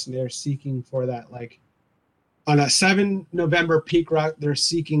estrus, and they're seeking for that, like on a 7 November peak route, they're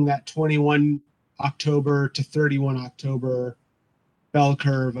seeking that 21 October to 31 October bell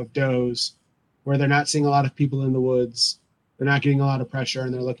curve of does where they're not seeing a lot of people in the woods. They're not getting a lot of pressure,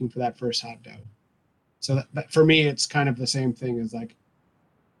 and they're looking for that first hot doe. So that for me, it's kind of the same thing as like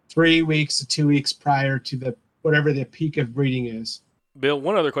 3 weeks to 2 weeks prior to whatever the peak of breeding is. Bill,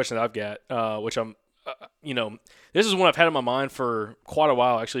 one other question that I've got, which I'm, this is one I've had in my mind for quite a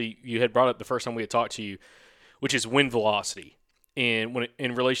while. Actually, you had brought up the first time we had talked to you, which is wind velocity, and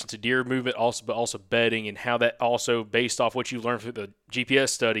in relation to deer movement, but also bedding, and how that also, based off what you learned through the GPS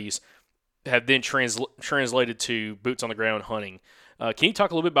studies, have then translated to boots on the ground hunting. Can you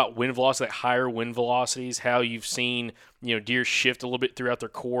talk a little bit about wind velocity, like higher wind velocities, how you've seen deer shift a little bit throughout their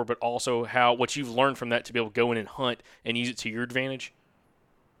core, but also what you've learned from that to be able to go in and hunt and use it to your advantage?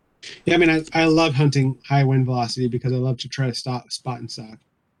 Yeah, I love hunting high wind velocity because I love to try to spot and stock.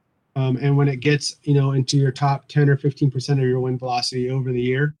 And when it gets into your top 10 or 15% of your wind velocity over the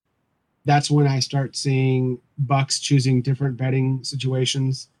year, that's when I start seeing bucks choosing different bedding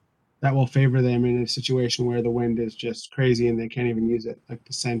situations that will favor them in a situation where the wind is just crazy and they can't even use it. Like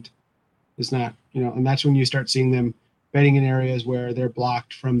the scent is not, and that's when you start seeing them bedding in areas where they're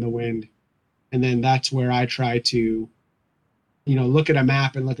blocked from the wind. And then that's where I try to, look at a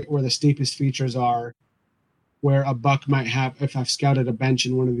map and look at where the steepest features are, where a buck might have, if I've scouted a bench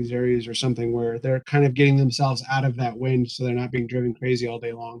in one of these areas or something, where they're kind of getting themselves out of that wind so they're not being driven crazy all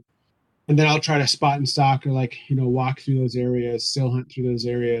day long. And then I'll try to spot and stalk, or walk through those areas, still hunt through those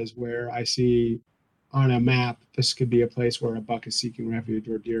areas where I see on a map, this could be a place where a buck is seeking refuge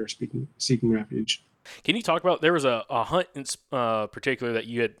or deer are seeking refuge. Can you talk about, there was a hunt in particular that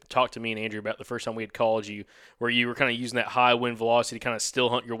you had talked to me and Andrew about the first time we had called you, where you were kind of using that high wind velocity to kind of still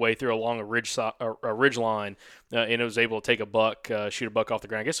hunt your way through along a ridge line, and it was able to take a buck, shoot a buck off the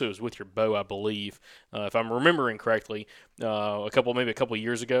ground. I guess it was with your bow, I believe, if I'm remembering correctly, a couple of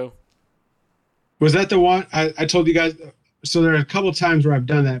years ago. Was that the one I told you guys? So there are a couple of times where I've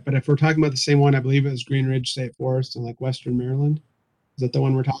done that, but if we're talking about the same one, I believe it was Green Ridge State Forest in like Western Maryland. Is that the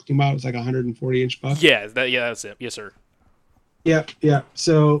one we're talking about? It's like 140-inch buck. Yeah, that's it. Yes, sir. Yeah.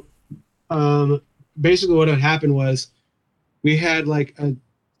 So, basically, what had happened was we had like a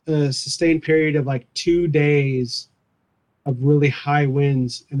sustained period of like 2 days of really high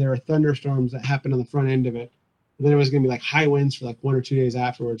winds, and there were thunderstorms that happened on the front end of it. And then it was going to be like high winds for like 1 or 2 days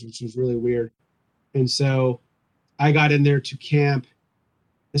afterwards, which was really weird. And so, I got in there to camp.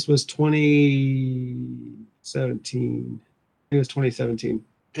 This was 2017. It was 2017.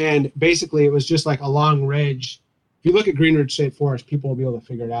 And basically it was just like a long ridge. If you look at Green Ridge State Forest, people will be able to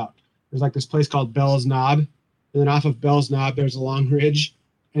figure it out. There's like this place called Bell's Knob. And then off of Bell's Knob, there's a long ridge.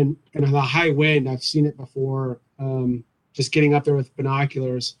 And on a high wind, I've seen it before, just getting up there with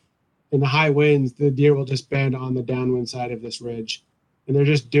binoculars. In the high winds, the deer will just bend on the downwind side of this ridge. And they're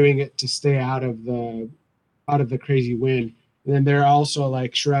just doing it to stay out of the crazy wind. And then there are also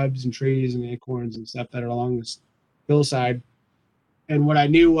like shrubs and trees and acorns and stuff that are along this hillside. And what I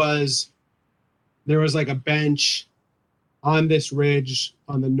knew was there was like a bench on this ridge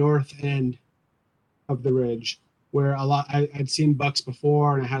on the north end of the ridge where I'd seen bucks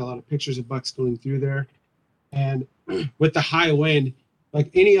before, and I had a lot of pictures of bucks going through there. And with the high wind, like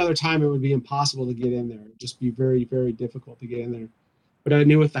any other time, it would be impossible to get in there. It'd just be very, very difficult to get in there. But I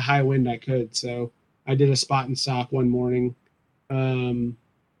knew with the high wind I could. So I did a spot and stock one morning, and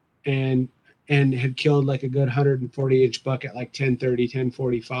had killed like a good 140-inch buck at like 10:30,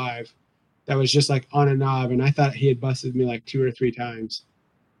 10:45. That was just like on a knob, and I thought he had busted me like 2 or 3 times.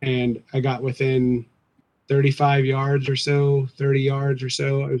 And I got within 35 yards or so, 30 yards or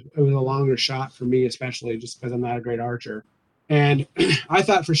so. It was a longer shot for me, especially just because I'm not a great archer. And I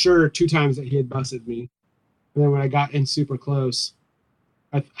thought for sure 2 times that he had busted me. And then when I got in super close,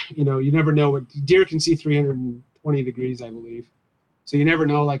 you never know what deer can see 320 degrees, I believe. So you never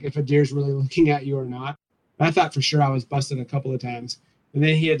know like if a deer's really looking at you or not. I thought for sure I was busted a couple of times. And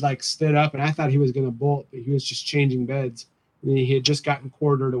then he had like stood up, and I thought he was going to bolt, but he was just changing beds. And he had just gotten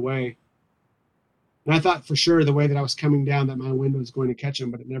quartered away. And I thought for sure the way that I was coming down that my wind was going to catch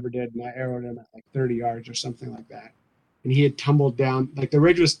him, but it never did. And I arrowed him at like 30 yards or something like that. And he had tumbled down. Like the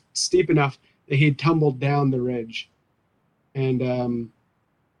ridge was steep enough that he had tumbled down the ridge. And,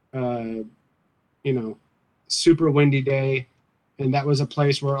 super windy day. And that was a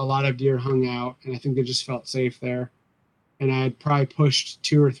place where a lot of deer hung out. And I think they just felt safe there. And I had probably pushed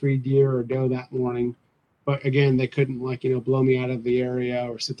 2 or 3 deer or doe that morning. But again, they couldn't blow me out of the area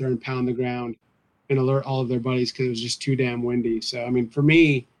or sit there and pound the ground and alert all of their buddies because it was just too damn windy. So, I mean, for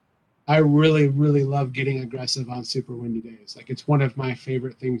me, I really, really love getting aggressive on super windy days. Like, it's one of my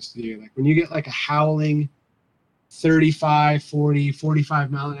favorite things to do. Like, when you get like a howling 35, 40,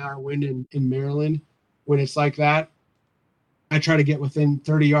 45 mile an hour wind in Maryland, when it's like that, I try to get within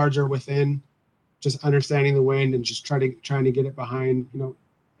 30 yards or within, just understanding the wind and just trying to get it behind,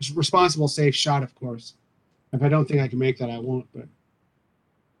 responsible, safe shot, of course. If I don't think I can make that, I won't. But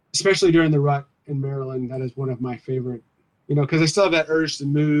especially during the rut in Maryland, that is one of my favorite, because they still have that urge to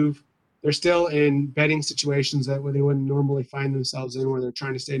move. They're still in bedding situations where they wouldn't normally find themselves in, where they're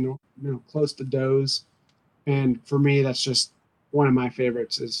trying to stay, close to does. And for me, that's just one of my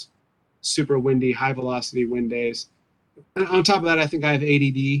favorites is super windy, high velocity wind days. And on top of that, I think I have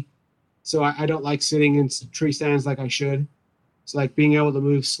ADD. So I don't like sitting in tree stands like I should. So like being able to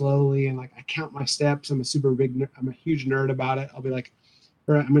move slowly and like I count my steps. I'm a huge nerd about it. I'll be like,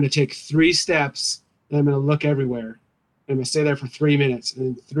 all right, I'm going to take 3 steps and I'm going to look everywhere. I'm going to stay there for 3 minutes,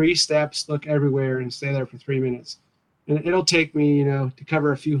 and then 3 steps, look everywhere and stay there for 3 minutes. And it'll take me, to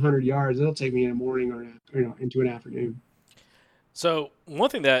cover a few hundred yards. It'll take me in the morning or into an afternoon. So one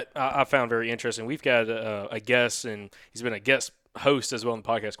thing that I found very interesting, we've got a guest, and he's been a guest host as well on the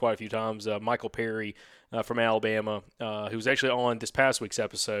podcast quite a few times, Michael Perry from Alabama, who was actually on this past week's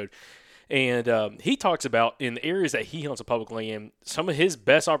episode. And he talks about in the areas that he hunts on public land, some of his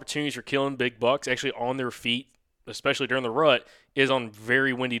best opportunities for killing big bucks actually on their feet, especially during the rut, is on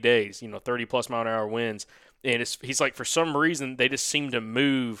very windy days, 30-plus mile-an-hour winds. And he's like, for some reason, they just seem to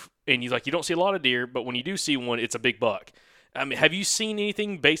move. And he's like, you don't see a lot of deer, but when you do see one, it's a big buck. I mean, have you seen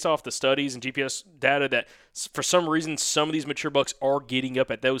anything based off the studies and GPS data that for some reason some of these mature bucks are getting up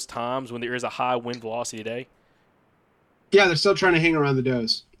at those times when there is a high wind velocity day? Yeah, they're still trying to hang around the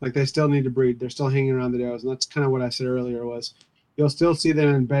does. Like, they still need to breed. They're still hanging around the does. And that's kind of what I said earlier was you'll still see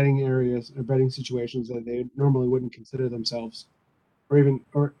them in bedding areas or bedding situations that they normally wouldn't consider themselves or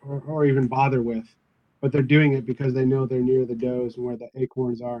even bother with. But they're doing it because they know they're near the does and where the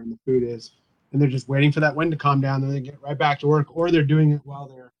acorns are and the food is. And they're just waiting for that wind to calm down, and they get right back to work, or they're doing it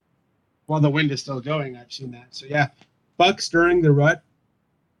while the wind is still going. I've seen that. So yeah, bucks during the rut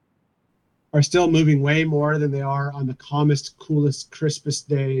are still moving way more than they are on the calmest, coolest, crispest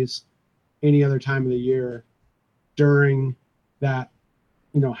days any other time of the year during that,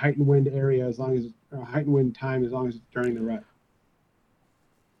 heightened wind area, heightened wind time, as long as it's during the rut.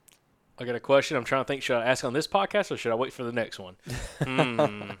 I got a question. I'm trying to think, should I ask on this podcast or should I wait for the next one?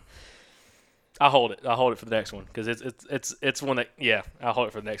 I'll hold it for the next one because it's one that, yeah, I'll hold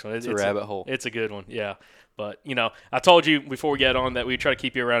it for the next one. It's a rabbit hole. It's a good one, yeah. But, I told you before we get on that we try to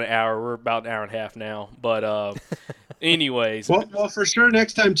keep you around an hour. We're about an hour and a half now. But anyways. Well, for sure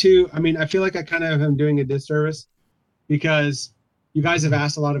next time, too, I mean, I feel like I kind of am doing a disservice because you guys have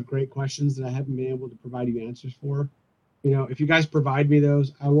asked a lot of great questions that I haven't been able to provide you answers for. If you guys provide me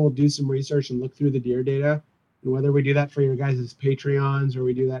those, I will do some research and look through the deer data. And whether we do that for your guys' Patreons or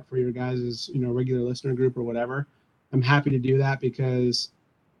we do that for your guys' regular listener group or whatever, I'm happy to do that because,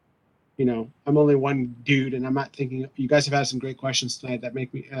 I'm only one dude and I'm not thinking. You guys have had some great questions tonight that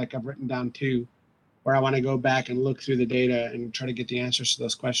make me, like I've written down too, where I want to go back and look through the data and try to get the answers to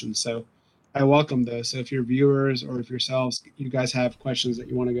those questions. So I welcome those. So if your viewers or if yourselves, you guys have questions that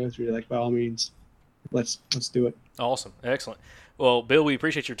you want to go through, like by all means, let's do it. Awesome. Excellent. Well, Bill, we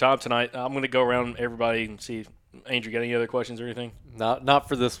appreciate your time tonight. I'm going to go around everybody and see if Andrew got any other questions or anything. Not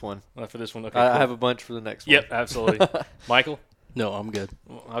for this one. Not for this one. Okay. I cool. have a bunch for the next one. Yep, absolutely. Michael? No, I'm good.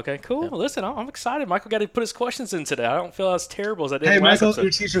 Okay, cool. Yeah. Listen, I'm excited. Michael got to put his questions in today. I don't feel as terrible as I did Hey, last Michael, episode.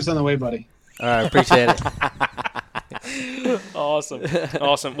 your t-shirt's on the way, buddy. All right, appreciate it. Awesome.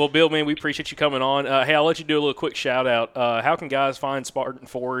 Well, Bill, man, we appreciate you coming on. Hey, I'll let you do a little quick shout out. How can guys find Spartan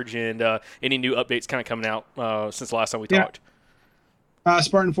Forge and any new updates kind of coming out since the last time we talked?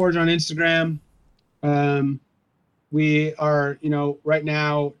 Spartan Forge on Instagram. We are, right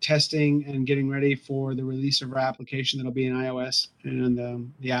now testing and getting ready for the release of our application that'll be in iOS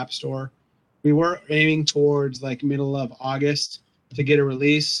and the App Store. We were aiming towards like middle of August to get a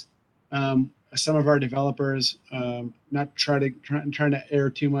release. Some of our developers, not trying to air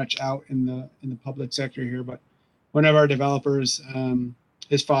too much out in the public sector here, but one of our developers,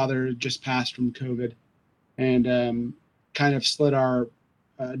 his father just passed from COVID, and kind of slid our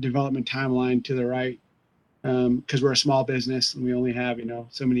development timeline to the right, because we're a small business and we only have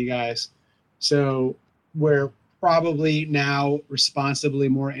so many guys. So we're probably now responsibly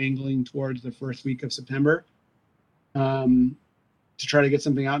more angling towards the first week of September. To try to get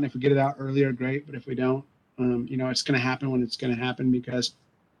something out, and if we get it out earlier, great. But if we don't, it's going to happen when it's going to happen, because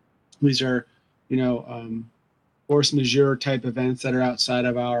these are, force majeure type events that are outside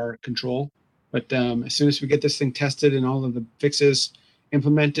of our control. But as soon as we get this thing tested and all of the fixes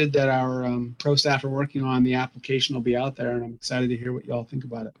implemented that our pro staff are working on, the application will be out there, and I'm excited to hear what y'all think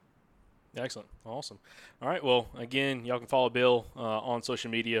about it. Excellent. Awesome. All right. Well, again, y'all can follow Bill on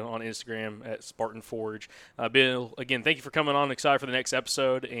social media, on Instagram at Spartan Forge. Bill, again, thank you for coming on. Excited for the next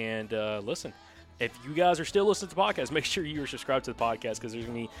episode. And listen, if you guys are still listening to the podcast, make sure you are subscribed to the podcast, because there's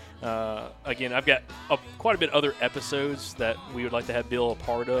going to be, again, I've got quite a bit other episodes that we would like to have Bill a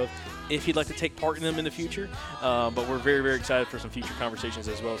part of if he'd like to take part in them in the future. But we're very, very excited for some future conversations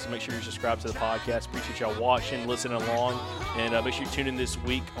as well. So make sure you're subscribed to the podcast. Appreciate y'all watching, listening along. And make sure you tune in this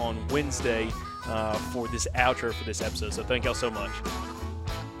week on Wednesday for this outro for this episode. So thank y'all so much.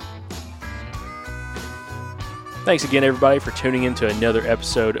 Thanks again, everybody, for tuning in to another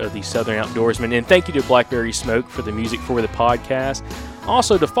episode of the Southern Outdoorsman. And thank you to Blackberry Smoke for the music for the podcast.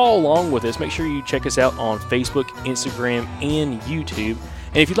 Also, to follow along with us, make sure you check us out on Facebook, Instagram, and YouTube.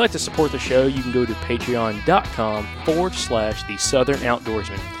 And if you'd like to support the show, you can go to patreon.com/The Southern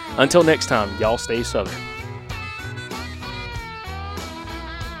Outdoorsman. Until next time, y'all stay Southern.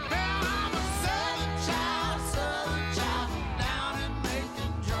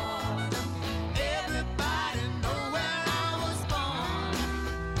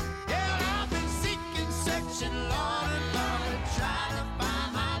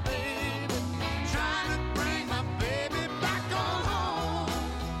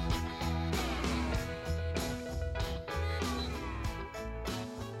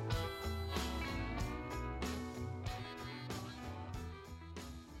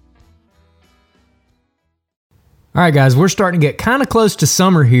 All right, guys, we're starting to get kind of close to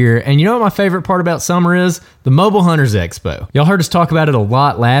summer here, and you know what my favorite part about summer is? The Mobile Hunters Expo. Y'all heard us talk about it a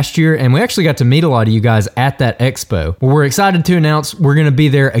lot last year, and we actually got to meet a lot of you guys at that expo. Well, we're excited to announce we're going to be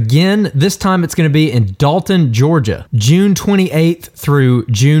there again. This time it's going to be in Dalton, Georgia, June 28th through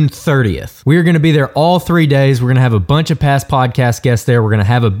June 30th. We are going to be there all 3 days. We're going to have a bunch of past podcast guests there. We're going to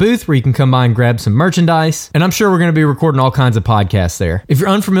have a booth where you can come by and grab some merchandise, and I'm sure we're going to be recording all kinds of podcasts there. If you're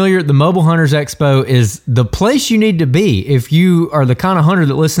unfamiliar, the Mobile Hunters Expo is the place you need to be if you are the kind of hunter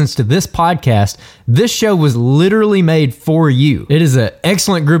that listens to this podcast. This show was literally made for you. It is an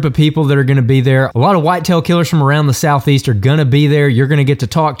excellent group of people that are going to be there. A lot of whitetail killers from around the Southeast are going to be there. You're going to get to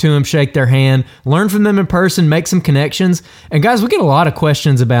talk to them, shake their hand, learn from them in person, make some connections. And guys, we get a lot of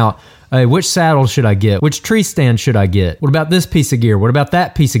questions about which saddle should I get? Which tree stand should I get? What about this piece of gear? What about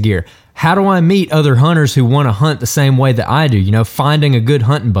that piece of gear? How do I meet other hunters who want to hunt the same way that I do? Finding a good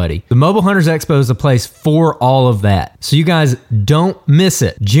hunting buddy. The Mobile Hunters Expo is a place for all of that. So you guys don't miss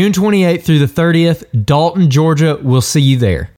it. June 28th through the 30th, Dalton, Georgia. We'll see you there.